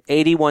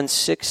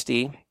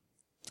 8160,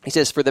 he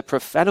says, for the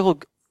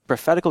prophetical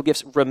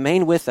gifts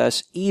remain with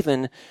us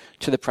even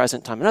to the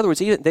present time. In other words,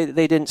 they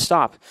didn't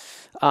stop.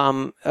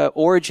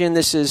 Origen,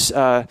 this is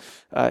the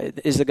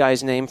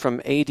guy's name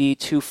from AD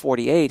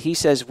 248. He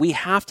says, we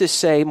have to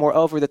say,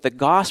 moreover, that the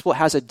gospel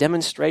has a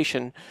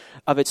demonstration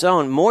of its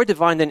own, more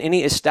divine than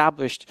any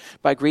established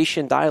by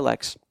Grecian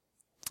dialects.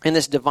 And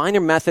this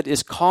diviner method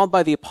is called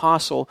by the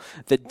apostle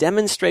the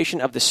demonstration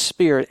of the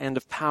Spirit and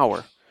of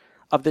power.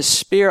 Of the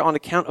Spirit on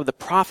account of the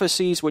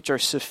prophecies which are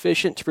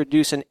sufficient to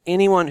produce in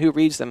anyone who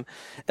reads them,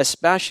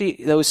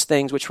 especially those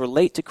things which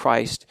relate to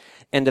Christ,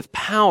 and of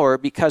power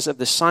because of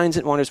the signs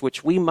and wonders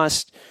which we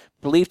must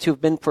believe to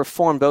have been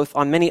performed both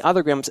on many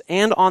other grounds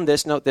and on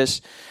this, note this,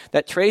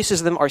 that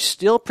traces of them are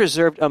still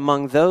preserved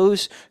among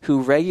those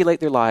who regulate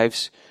their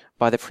lives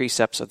by the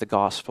precepts of the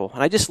gospel.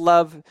 And I just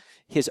love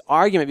his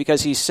argument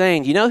because he's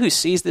saying, you know who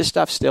sees this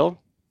stuff still?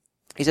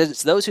 He says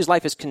it's those whose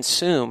life is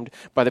consumed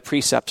by the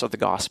precepts of the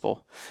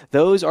gospel.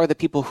 Those are the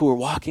people who are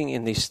walking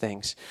in these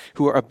things,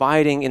 who are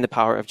abiding in the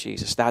power of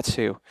Jesus. That's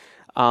who.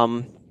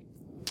 I'm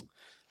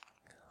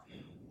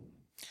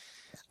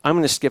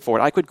going to skip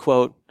forward. I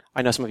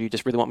I know some of you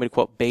just really want me to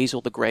quote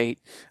Basil the Great,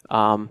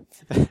 the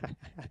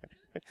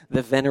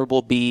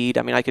Venerable Bede.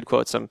 I mean, I could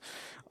quote some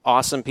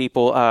awesome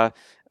people.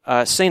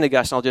 St.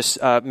 Augustine, I'll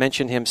just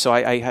mention him. So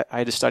I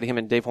had to study him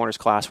in Dave Horner's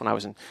class when I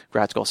was in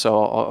grad school.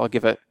 So I'll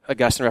give a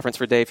Augustine reference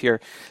for Dave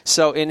here.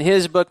 So in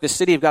his book, The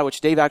City of God,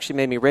 which Dave actually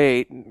made me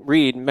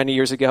read many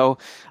years ago,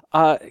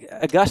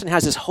 Augustine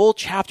has this whole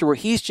chapter where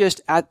he's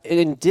just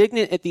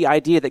indignant at the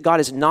idea that God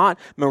is not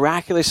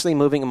miraculously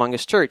moving among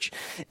his church.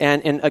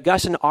 And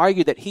Augustine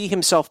argued that he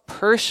himself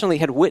personally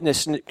had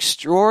witnessed an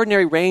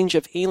extraordinary range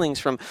of healings,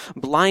 from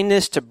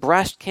blindness to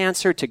breast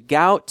cancer to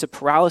gout to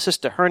paralysis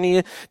to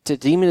hernia to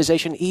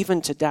demonization,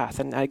 even to death.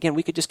 And again,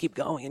 we could just keep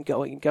going and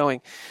going and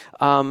going.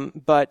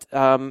 But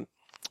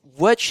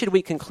what should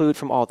we conclude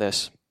from all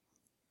this?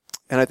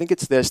 And I think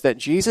it's this, that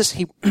Jesus,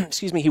 he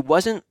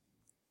wasn't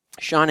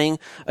shining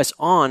us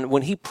on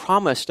when he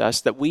promised us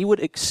that we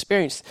would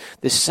experience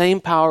the same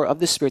power of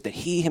the Spirit that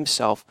he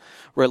himself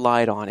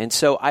relied on. And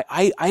so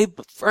I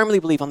firmly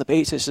believe, on the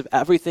basis of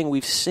everything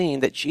we've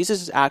seen, that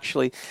Jesus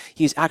is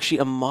he's actually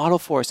a model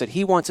for us, that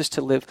he wants us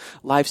to live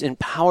lives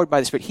empowered by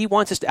the Spirit. He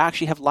wants us to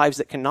actually have lives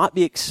that cannot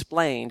be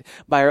explained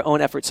by our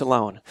own efforts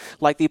alone.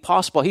 Like the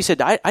Apostle Paul, he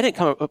said, I didn't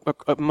come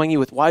among you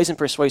with wise and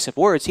persuasive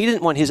words. He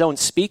didn't want his own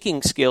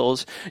speaking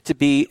skills to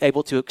be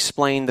able to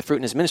explain the fruit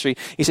in his ministry.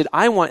 He said,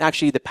 I want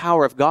actually the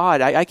power of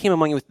God. I came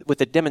among you with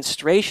a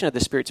demonstration of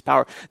the Spirit's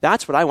power.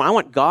 That's what I want. I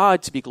want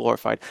God to be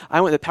glorified. I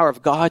want the power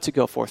of God to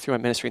go forth through my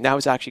ministry. And that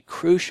was actually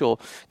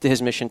crucial to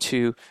his mission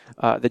to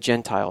the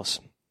Gentiles.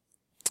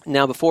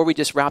 Now, before we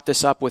just wrap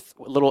this up with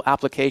a little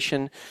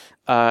application,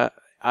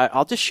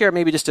 I'll just share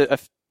maybe just a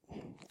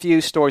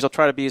few stories. I'll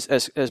try to be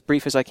as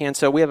brief as I can.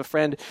 So we have a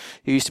friend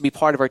who used to be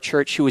part of our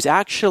church who was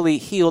actually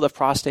healed of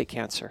prostate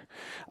cancer.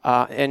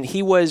 And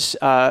he was,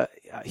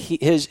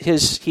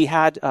 he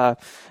had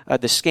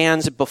the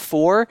scans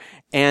before,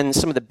 and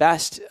some of the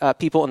best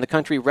people in the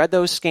country read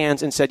those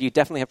scans and said, you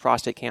definitely have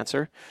prostate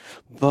cancer.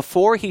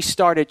 Before he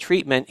started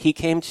treatment, he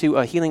came to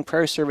a healing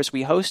prayer service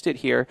we hosted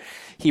here.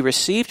 He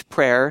received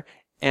prayer,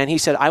 and he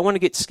said, I want to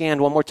get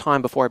scanned one more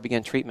time before I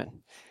begin treatment.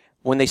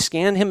 When they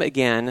scanned him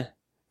again,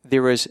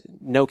 there was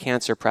no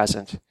cancer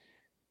present.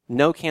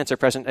 No cancer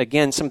present.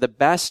 Again, some of the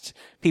best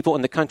people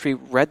in the country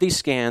read these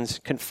scans,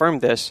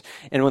 confirmed this,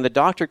 and when the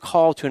doctor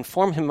called to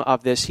inform him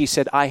of this, he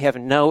said, I have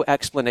no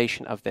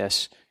explanation of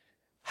this.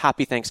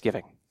 Happy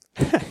Thanksgiving.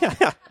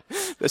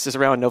 This is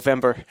around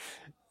November.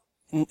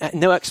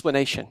 No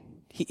explanation.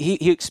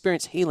 He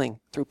experienced healing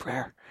through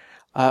prayer.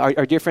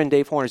 Our dear friend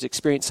Dave Horner has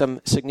experienced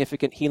some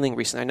significant healing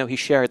recently. I know he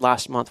shared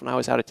last month when I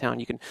was out of town.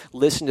 You can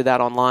listen to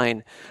that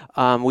online.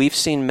 I've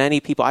seen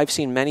many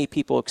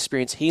people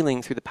experience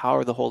healing through the power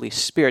of the Holy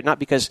Spirit, not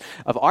because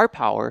of our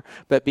power,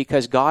 but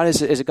because God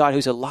is a God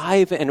who's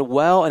alive and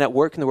well and at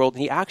work in the world,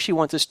 and he actually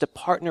wants us to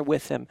partner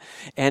with him.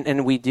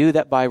 And we do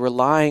that by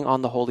relying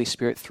on the Holy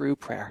Spirit through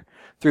prayer,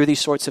 through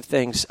these sorts of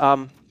things.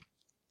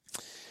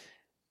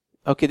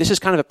 Okay, this is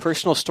kind of a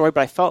personal story,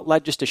 but I felt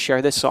led just to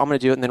share this, so I'm going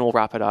to do it and then we'll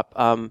wrap it up.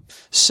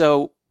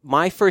 So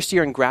my first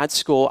year in grad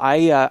school,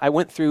 I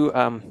went through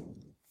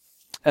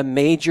a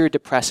major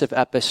depressive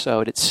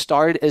episode. It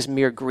started as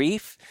mere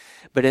grief,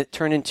 but it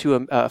turned into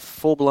a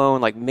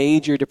full-blown,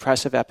 major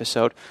depressive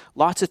episode.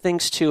 Lots of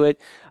things to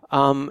it.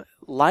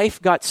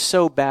 Life got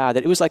so bad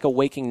that it was like a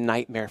waking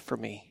nightmare for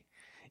me.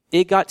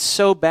 It got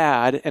so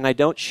bad, and I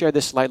don't share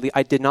this lightly,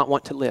 I did not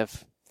want to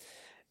live.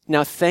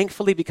 Now,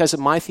 thankfully, because of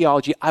my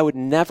theology, I would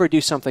never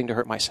do something to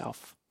hurt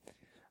myself.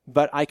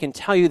 But I can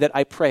tell you that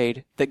I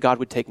prayed that God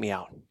would take me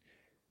out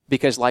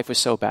because life was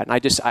so bad. And I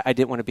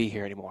didn't want to be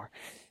here anymore.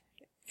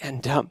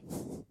 And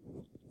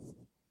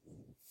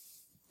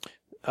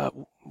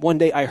one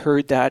day I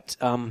heard that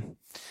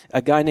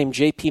a guy named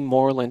J.P.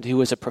 Moreland, who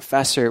was a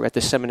professor at the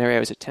seminary I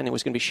was attending,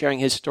 was going to be sharing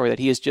his story, that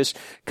he is just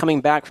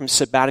coming back from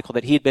sabbatical,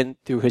 that he had been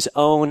through his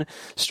own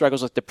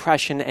struggles with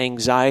depression,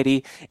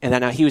 anxiety, and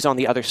then now he was on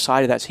the other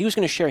side of that. So he was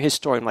going to share his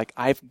story. I'm like,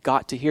 I've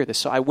got to hear this.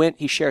 So I went,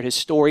 he shared his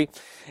story,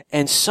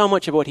 and so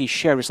much of what he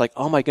shared was like,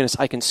 oh my goodness,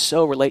 I can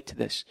so relate to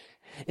this.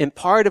 And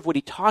part of what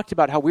he talked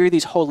about, how we're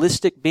these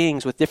holistic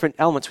beings with different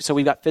elements. So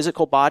we've got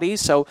physical bodies,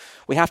 so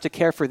we have to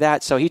care for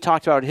that. So he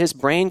talked about his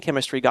brain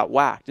chemistry got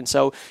whacked. And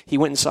so he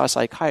went and saw a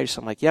psychiatrist.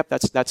 I'm like, yep,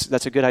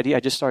 that's a good idea.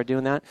 I just started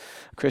doing that.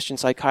 A Christian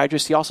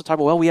psychiatrist. He also talked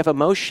about, well, we have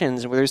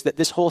emotions, and there's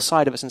this whole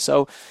side of us. And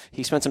so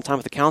he spent some time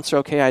with the counselor.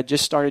 Okay, I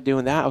just started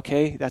doing that.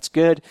 Okay, that's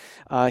good.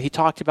 He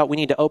talked about we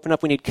need to open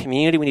up. We need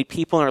community. We need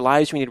people in our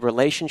lives. We need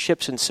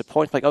relationships and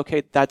support. Like,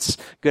 okay, that's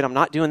good. I'm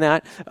not doing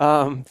that.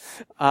 And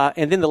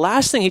then the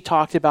last thing he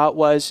talked about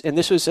was, and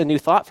this was a new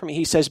thought for me,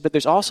 he says, but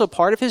there's also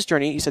part of his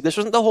journey, he said this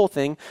wasn't the whole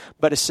thing,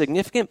 but a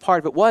significant part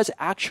of it was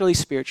actually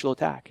spiritual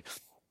attack.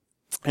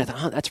 And I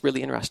thought, that's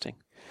really interesting.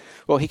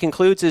 Well, he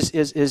concludes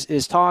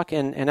his talk,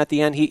 and at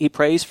the end, he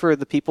prays for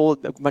the people,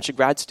 a bunch of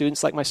grad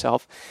students like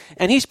myself,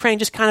 and he's praying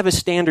just kind of a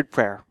standard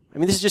prayer. I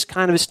mean, this is just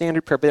kind of a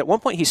standard prayer, but at one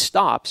point he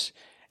stops,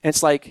 and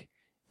it's like,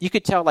 you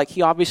could tell, like,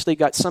 he obviously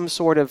got some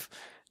sort of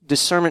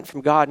discernment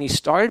from God, and he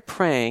started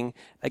praying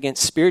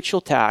against spiritual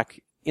attack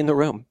in the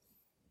room.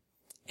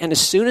 And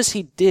as soon as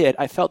he did,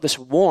 I felt this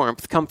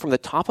warmth come from the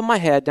top of my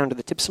head down to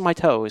the tips of my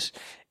toes.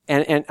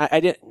 And I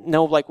didn't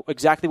know like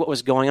exactly what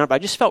was going on, but I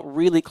just felt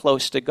really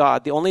close to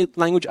God. The only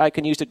language I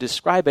can use to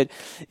describe it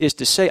is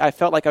to say I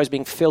felt like I was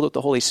being filled with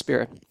the Holy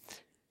Spirit.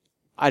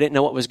 I didn't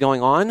know what was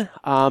going on,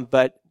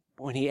 but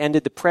when he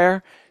ended the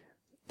prayer,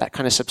 that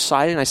kind of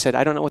subsided. And I said,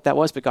 I don't know what that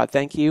was, but God,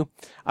 thank you.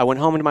 I went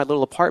home into my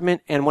little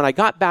apartment. And when I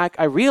got back,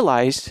 I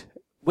realized,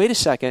 wait a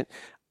second,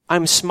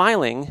 I'm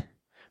smiling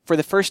for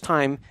the first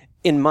time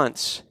in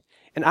months.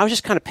 And I was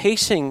just kind of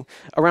pacing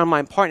around my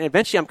apartment. And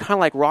eventually I'm kind of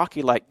like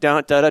Rocky, like,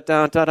 dun, da, da,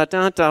 dun, da, da,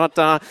 dun, da,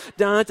 da,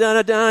 dun, da,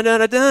 da, dun, da,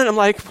 da, dun. I'm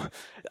like,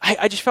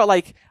 I just felt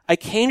like I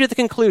came to the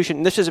conclusion,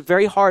 and this is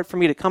very hard for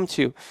me to come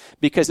to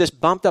because this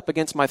bumped up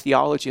against my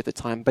theology at the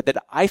time, but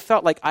that I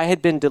felt like I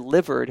had been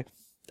delivered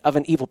of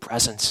an evil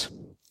presence.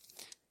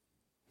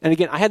 And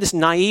again, I had this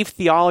naive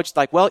theology,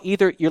 like, well,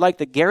 either you're like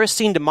the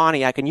Gerasene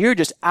demoniac and you're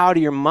just out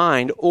of your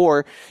mind,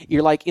 or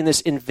you're like in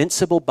this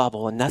invincible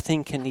bubble and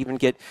nothing can even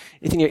get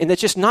anything. And that's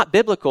just not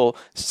biblical.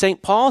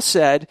 St. Paul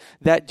said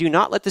that do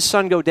not let the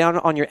sun go down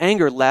on your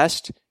anger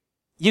lest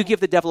you give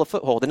the devil a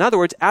foothold. In other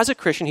words, as a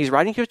Christian, he's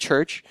writing to a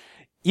church,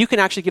 you can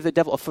actually give the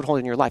devil a foothold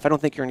in your life. I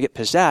don't think you're going to get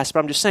possessed, but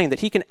I'm just saying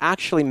that he can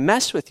actually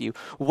mess with you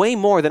way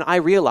more than I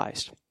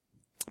realized.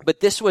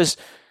 But this was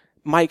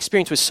my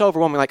experience was so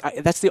overwhelming.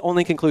 Like, that's the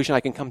only conclusion I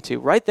can come to.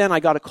 Right then,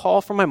 I got a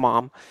call from my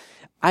mom.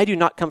 I do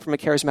not come from a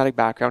charismatic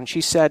background.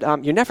 She said,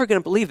 you're never going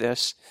to believe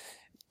this.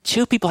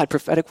 2 people had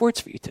prophetic words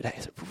for you today.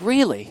 I said,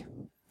 really?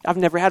 I've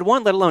never had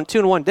one, let alone 2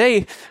 in one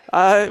day.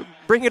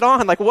 Bring it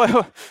on. Like,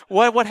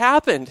 what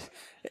happened?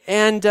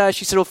 And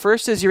she said, well,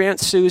 first is your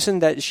Aunt Susan,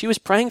 that she was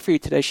praying for you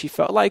today. She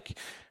felt like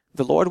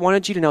the Lord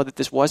wanted you to know that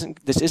this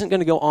isn't going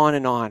to go on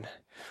and on.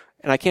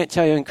 And I can't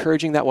tell you how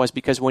encouraging that was,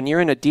 because when you're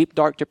in a deep,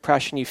 dark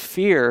depression, you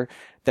fear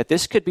that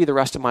this could be the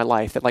rest of my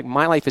life, that like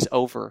my life is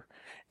over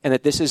and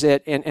that this is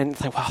it. And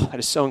like, wow, that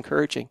is so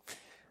encouraging.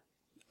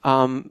 I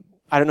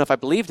don't know if I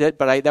believed it,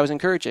 but that was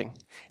encouraging.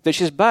 Then she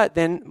says, but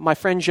then my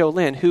friend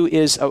Jolynn, who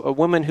is a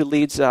woman who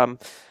leads a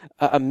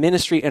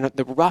ministry in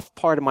the rough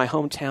part of my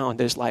hometown,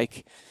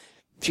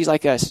 she's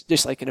like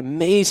just like an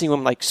amazing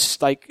woman,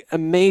 like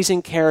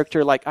amazing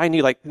character. Like I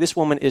knew, like this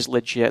woman is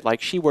legit. Like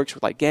she works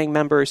with like gang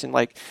members and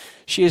like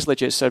she is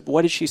legit. So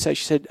what did she say?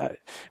 She said,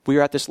 we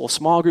were at this little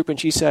small group and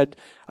she said,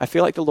 I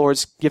feel like the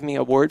Lord's given me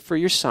a word for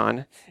your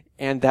son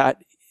and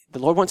that the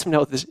Lord wants him to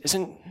know that this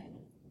isn't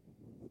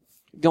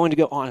going to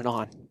go on and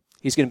on.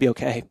 He's going to be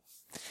okay.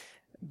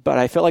 But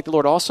I felt like the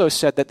Lord also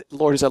said that the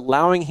Lord is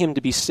allowing him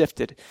to be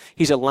sifted.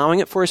 He's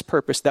allowing it for his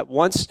purpose, that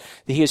once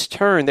he has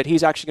turned, that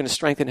he's actually going to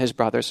strengthen his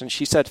brothers. And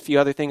she said a few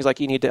other things, like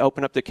you need to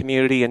open up the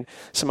community and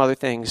some other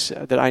things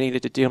that I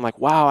needed to do. I'm like,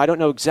 wow, I don't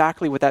know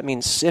exactly what that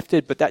means,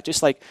 sifted, but that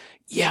just like,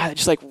 yeah, it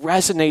just like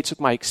resonates with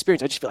my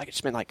experience. I just feel like it's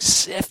just been like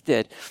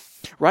sifted.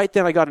 Right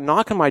then I got a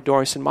knock on my door.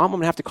 I said, Mom, I'm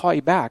going to have to call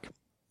you back.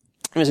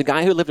 There was a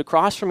guy who lived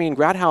across from me in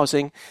grad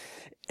housing,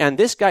 and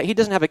this guy, he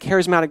doesn't have a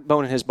charismatic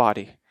bone in his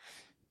body.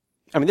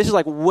 I mean, this is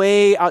like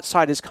way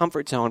outside his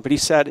comfort zone, but he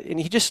said, and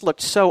he just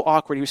looked so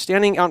awkward. He was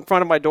standing out in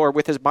front of my door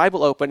with his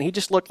Bible open. He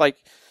just looked like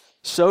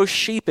so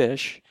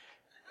sheepish.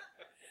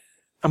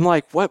 I'm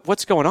like,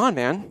 what's going on,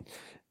 man?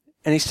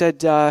 And he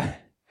said, I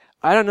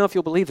don't know if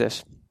you'll believe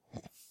this.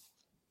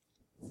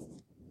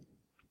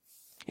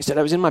 He said,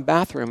 I was in my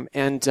bathroom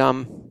and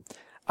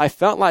I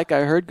felt like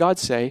I heard God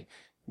say,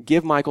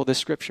 give Michael this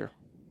scripture.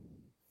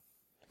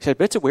 He said,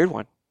 but it's a weird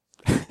one.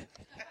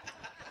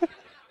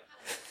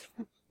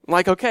 I'm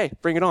like, okay,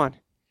 bring it on.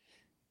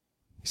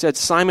 He said,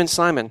 Simon,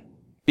 Simon,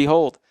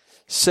 behold,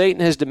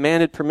 Satan has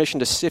demanded permission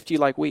to sift you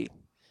like wheat.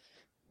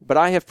 But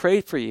I have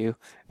prayed for you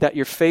that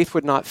your faith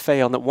would not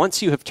fail, and that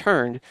once you have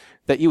turned,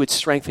 that you would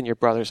strengthen your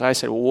brothers. I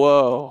said,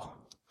 whoa.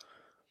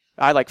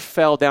 I like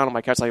fell down on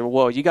my couch, like,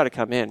 whoa, you got to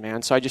come in,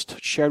 man. So I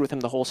just shared with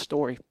him the whole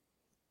story.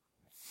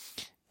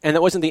 And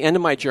that wasn't the end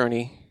of my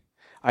journey.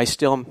 I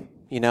still,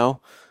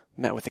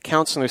 met with the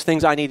counselor. There's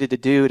things I needed to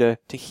do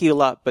to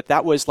heal up, but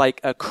that was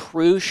like a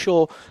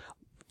crucial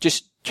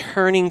just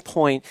turning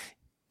point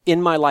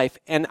in my life.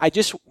 And I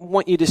just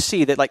want you to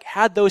see that, like,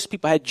 had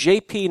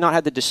JP not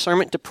had the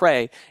discernment to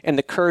pray and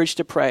the courage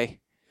to pray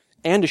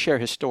and to share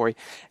his story,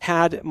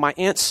 had my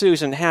Aunt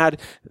Susan,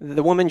 had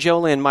the woman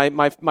Jolynn,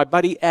 my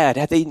buddy Ed,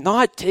 had they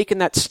not taken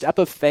that step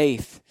of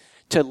faith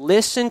to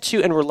listen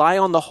to and rely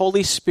on the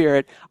Holy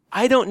Spirit,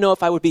 I don't know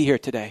if I would be here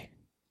today.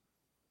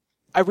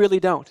 I really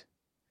don't.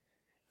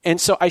 And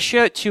so I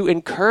share it to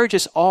encourage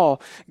us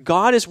all.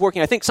 God is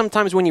working. I think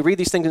sometimes when you read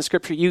these things in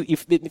Scripture,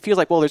 it feels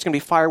like, well, there's going to be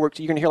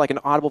fireworks. You're going to hear like an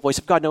audible voice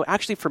of God. No,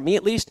 actually, for me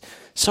at least,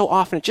 so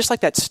often it's just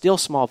like that still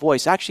small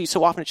voice. Actually,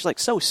 so often it's just like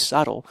so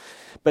subtle.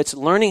 But it's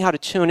learning how to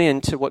tune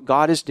in to what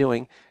God is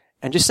doing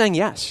and just saying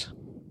yes.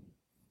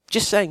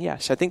 Just saying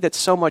yes. I think that's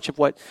so much of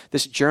what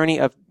this journey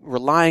of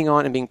relying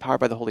on and being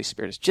powered by the Holy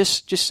Spirit is.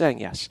 Just saying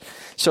yes.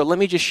 So let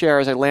me just share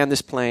as I land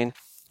this plane,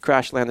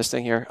 crash land this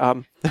thing here.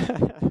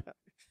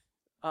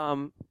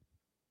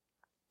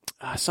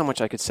 So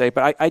much I could say,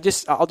 but I'll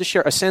just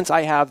share a sense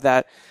I have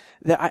that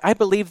I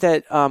believe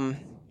that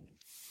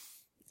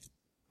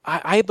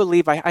I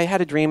believe I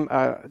had a dream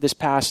this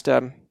past.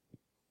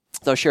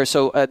 I'll share.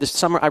 So this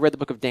summer I read the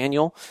book of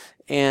Daniel,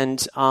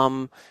 and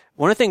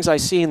one of the things I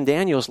see in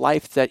Daniel's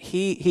life that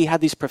he had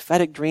these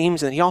prophetic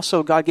dreams, and he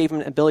also, God gave him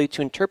an ability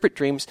to interpret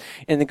dreams,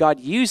 and then God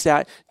used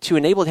that to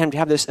enable him to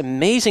have this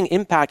amazing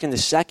impact in the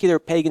secular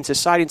pagan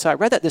society. And so I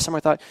read that this summer.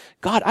 I thought,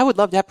 God, I would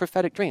love to have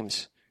prophetic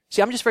dreams.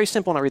 See, I'm just very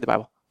simple when I read the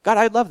Bible. God,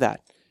 I'd love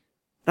that.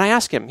 And I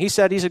asked him. He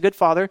said he's a good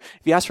father.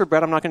 If you ask for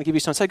bread, I'm not going to give you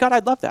some. I said, God,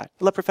 I'd love that.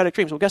 I love prophetic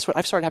dreams. Well, guess what?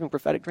 I've started having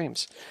prophetic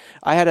dreams.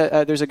 I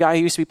had there's a guy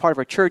who used to be part of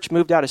our church,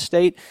 moved out of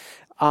state.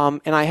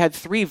 And I had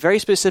 3 very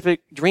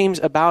specific dreams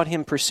about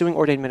him pursuing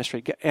ordained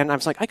ministry. And I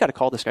was like, I got to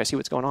call this guy, see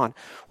what's going on.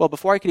 Well,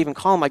 before I could even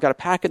call him, I got a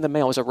packet in the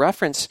mail. It was a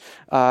reference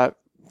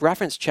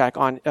check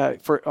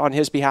on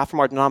his behalf from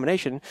our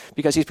denomination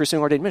because he's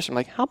pursuing ordained ministry. I'm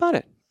like, how about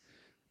it?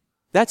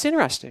 That's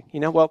interesting.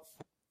 Well,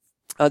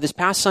 this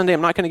past Sunday,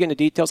 I'm not going to get into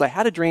details. I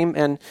had a dream,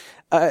 and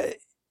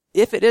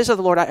if it is of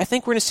the Lord, I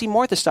think we're going to see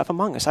more of this stuff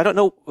among us. I don't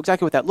know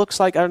exactly what that looks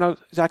like. I don't know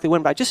exactly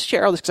when, but I just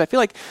share all this because I feel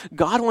like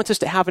God wants us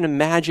to have an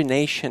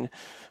imagination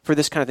for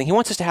this kind of thing. He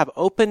wants us to have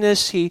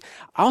openness.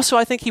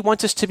 I think he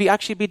wants us to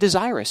actually be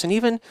desirous, and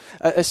even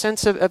a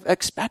sense of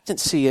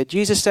expectancy.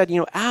 Jesus said,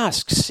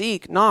 ask,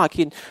 seek, knock.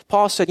 And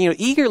Paul said,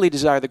 eagerly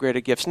desire the greater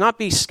gifts, not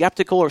be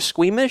skeptical or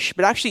squeamish,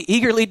 but actually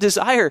eagerly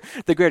desire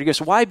the greater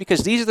gifts. Why?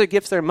 Because these are the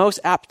gifts that are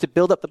most apt to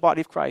build up the body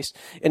of Christ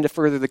and to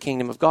further the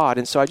kingdom of God.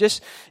 And so I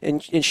just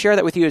and share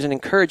that with you as an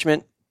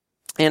encouragement.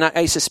 And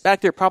I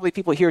suspect there are probably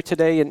people here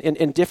today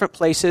in different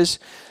places.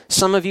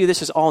 Some of you,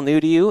 this is all new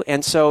to you,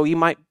 and so you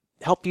might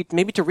help you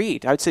maybe to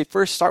read. I would say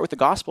first start with the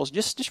Gospels.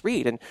 Just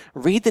read, and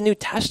read the New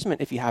Testament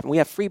if you haven't. We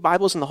have free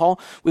Bibles in the hall.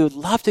 We would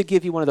love to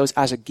give you one of those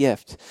as a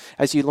gift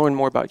as you learn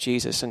more about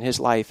Jesus and his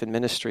life and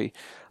ministry.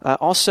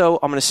 Also,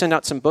 I'm going to send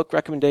out some book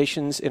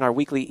recommendations in our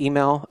weekly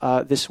email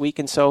this week.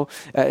 And so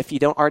if you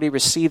don't already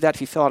receive that,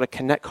 if you fill out a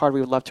Connect card, we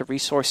would love to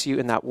resource you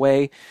in that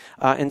way.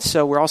 And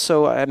so we're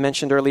also, I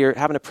mentioned earlier,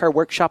 having a prayer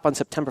workshop on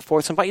September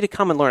 4th. So I invite you to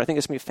come and learn. I think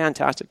it's going to be a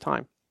fantastic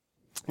time.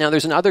 Now,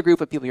 there's another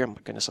group of people here. Oh,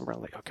 my goodness, I'm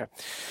running late.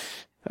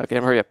 Okay,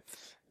 I'm hurry up.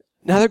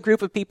 Another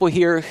group of people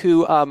here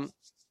who,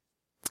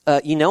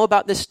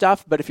 about this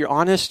stuff, but if you're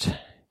honest,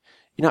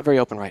 you're not very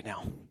open right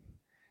now.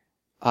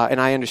 And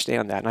I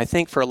understand that. And I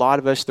think for a lot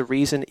of us, the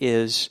reason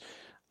is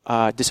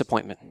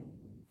disappointment.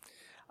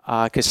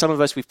 Because some of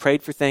us, we've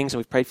prayed for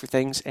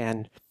things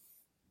and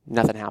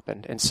nothing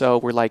happened. And so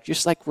we're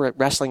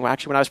wrestling.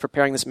 Actually, when I was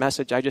preparing this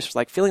message, I just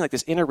was feeling like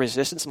this inner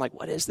resistance. I'm like,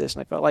 what is this?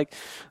 And I felt like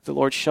the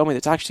Lord showed me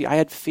that I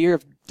had fear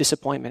of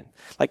disappointment.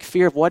 Like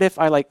fear of what if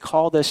I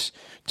call this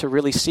to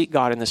really seek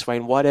God in this way?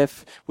 And what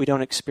if we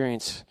don't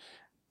experience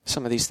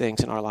some of these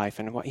things in our life?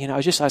 And I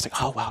was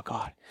like, oh wow,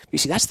 God. But you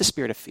see, that's the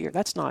spirit of fear.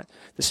 That's not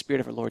the spirit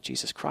of our Lord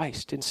Jesus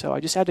Christ. And so I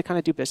just had to kind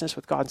of do business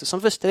with God. And so some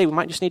of us today, we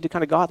might just need to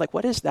kind of, God,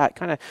 what is that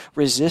kind of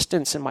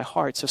resistance in my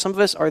heart? So some of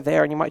us are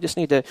there, and you might just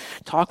need to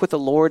talk with the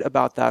Lord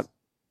about that.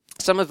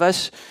 Some of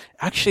us,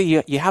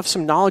 actually, you have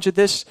some knowledge of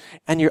this,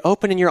 and you're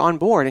open and you're on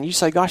board, and you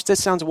say, gosh, that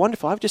sounds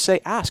wonderful. I would just say,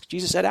 ask.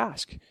 Jesus said,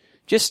 ask.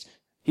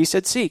 He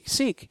said,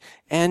 seek.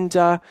 And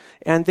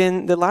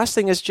then the last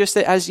thing is just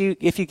that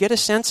if you get a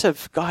sense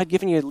of God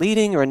giving you a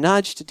leading or a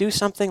nudge to do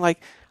something, I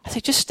say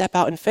just step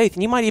out in faith.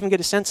 And you might even get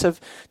a sense of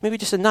maybe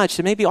just a nudge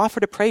to maybe offer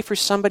to pray for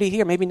somebody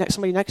here, maybe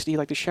somebody next to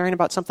you, they're sharing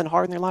about something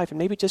hard in their life, and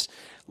maybe just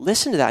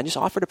listen to that and just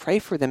offer to pray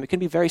for them. It can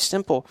be very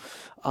simple.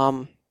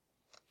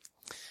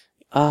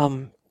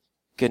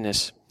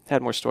 Goodness,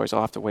 had more stories.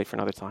 I'll have to wait for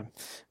another time.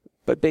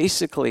 But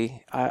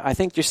basically, I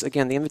think just,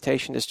 again, the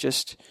invitation is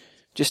just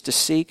to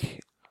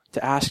seek,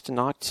 to ask, to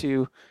knock,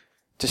 to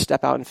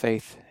step out in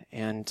faith,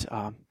 and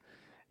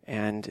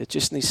it's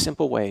just in these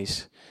simple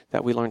ways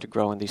that we learn to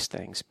grow in these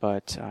things.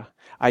 But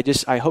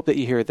I hope that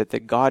you hear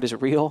that God is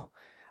real.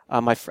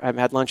 I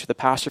had lunch with a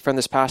pastor friend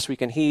this past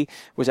week, and he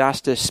was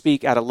asked to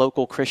speak at a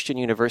local Christian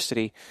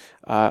university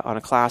on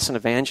a class on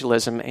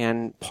evangelism.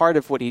 And part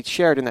of what he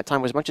shared in that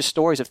time was a bunch of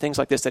stories of things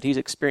like this that he's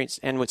experienced.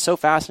 And what's so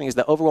fascinating is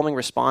the overwhelming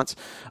response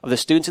of the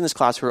students in this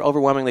class, who are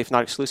overwhelmingly, if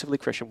not exclusively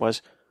Christian,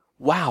 was,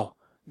 wow,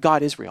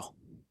 God is real.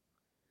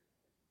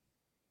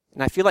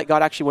 And I feel like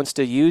God actually wants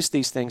to use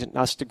these things and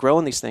us to grow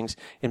in these things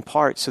in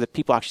part so that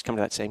people actually come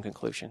to that same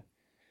conclusion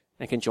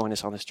and can join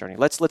us on this journey.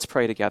 Let's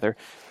pray together.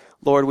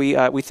 Lord, we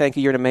thank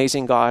you. You're an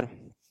amazing God.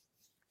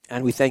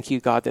 And we thank you,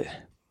 God,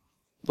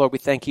 Lord, we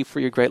thank you for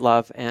your great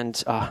love.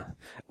 And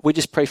we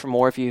just pray for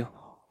more of you.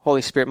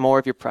 Holy Spirit, more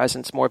of your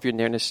presence, more of your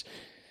nearness,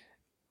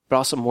 but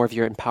also more of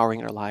your empowering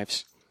in our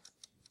lives.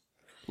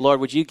 Lord,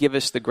 would you give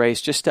us the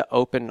grace just to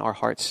open our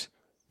hearts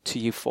to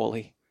you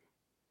fully?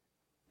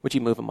 Would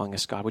you move among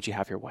us, God? Would you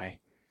have your way?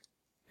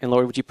 And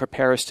Lord, would you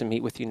prepare us to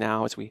meet with you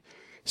now as we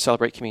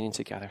celebrate communion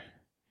together?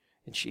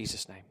 In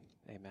Jesus' name,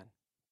 amen.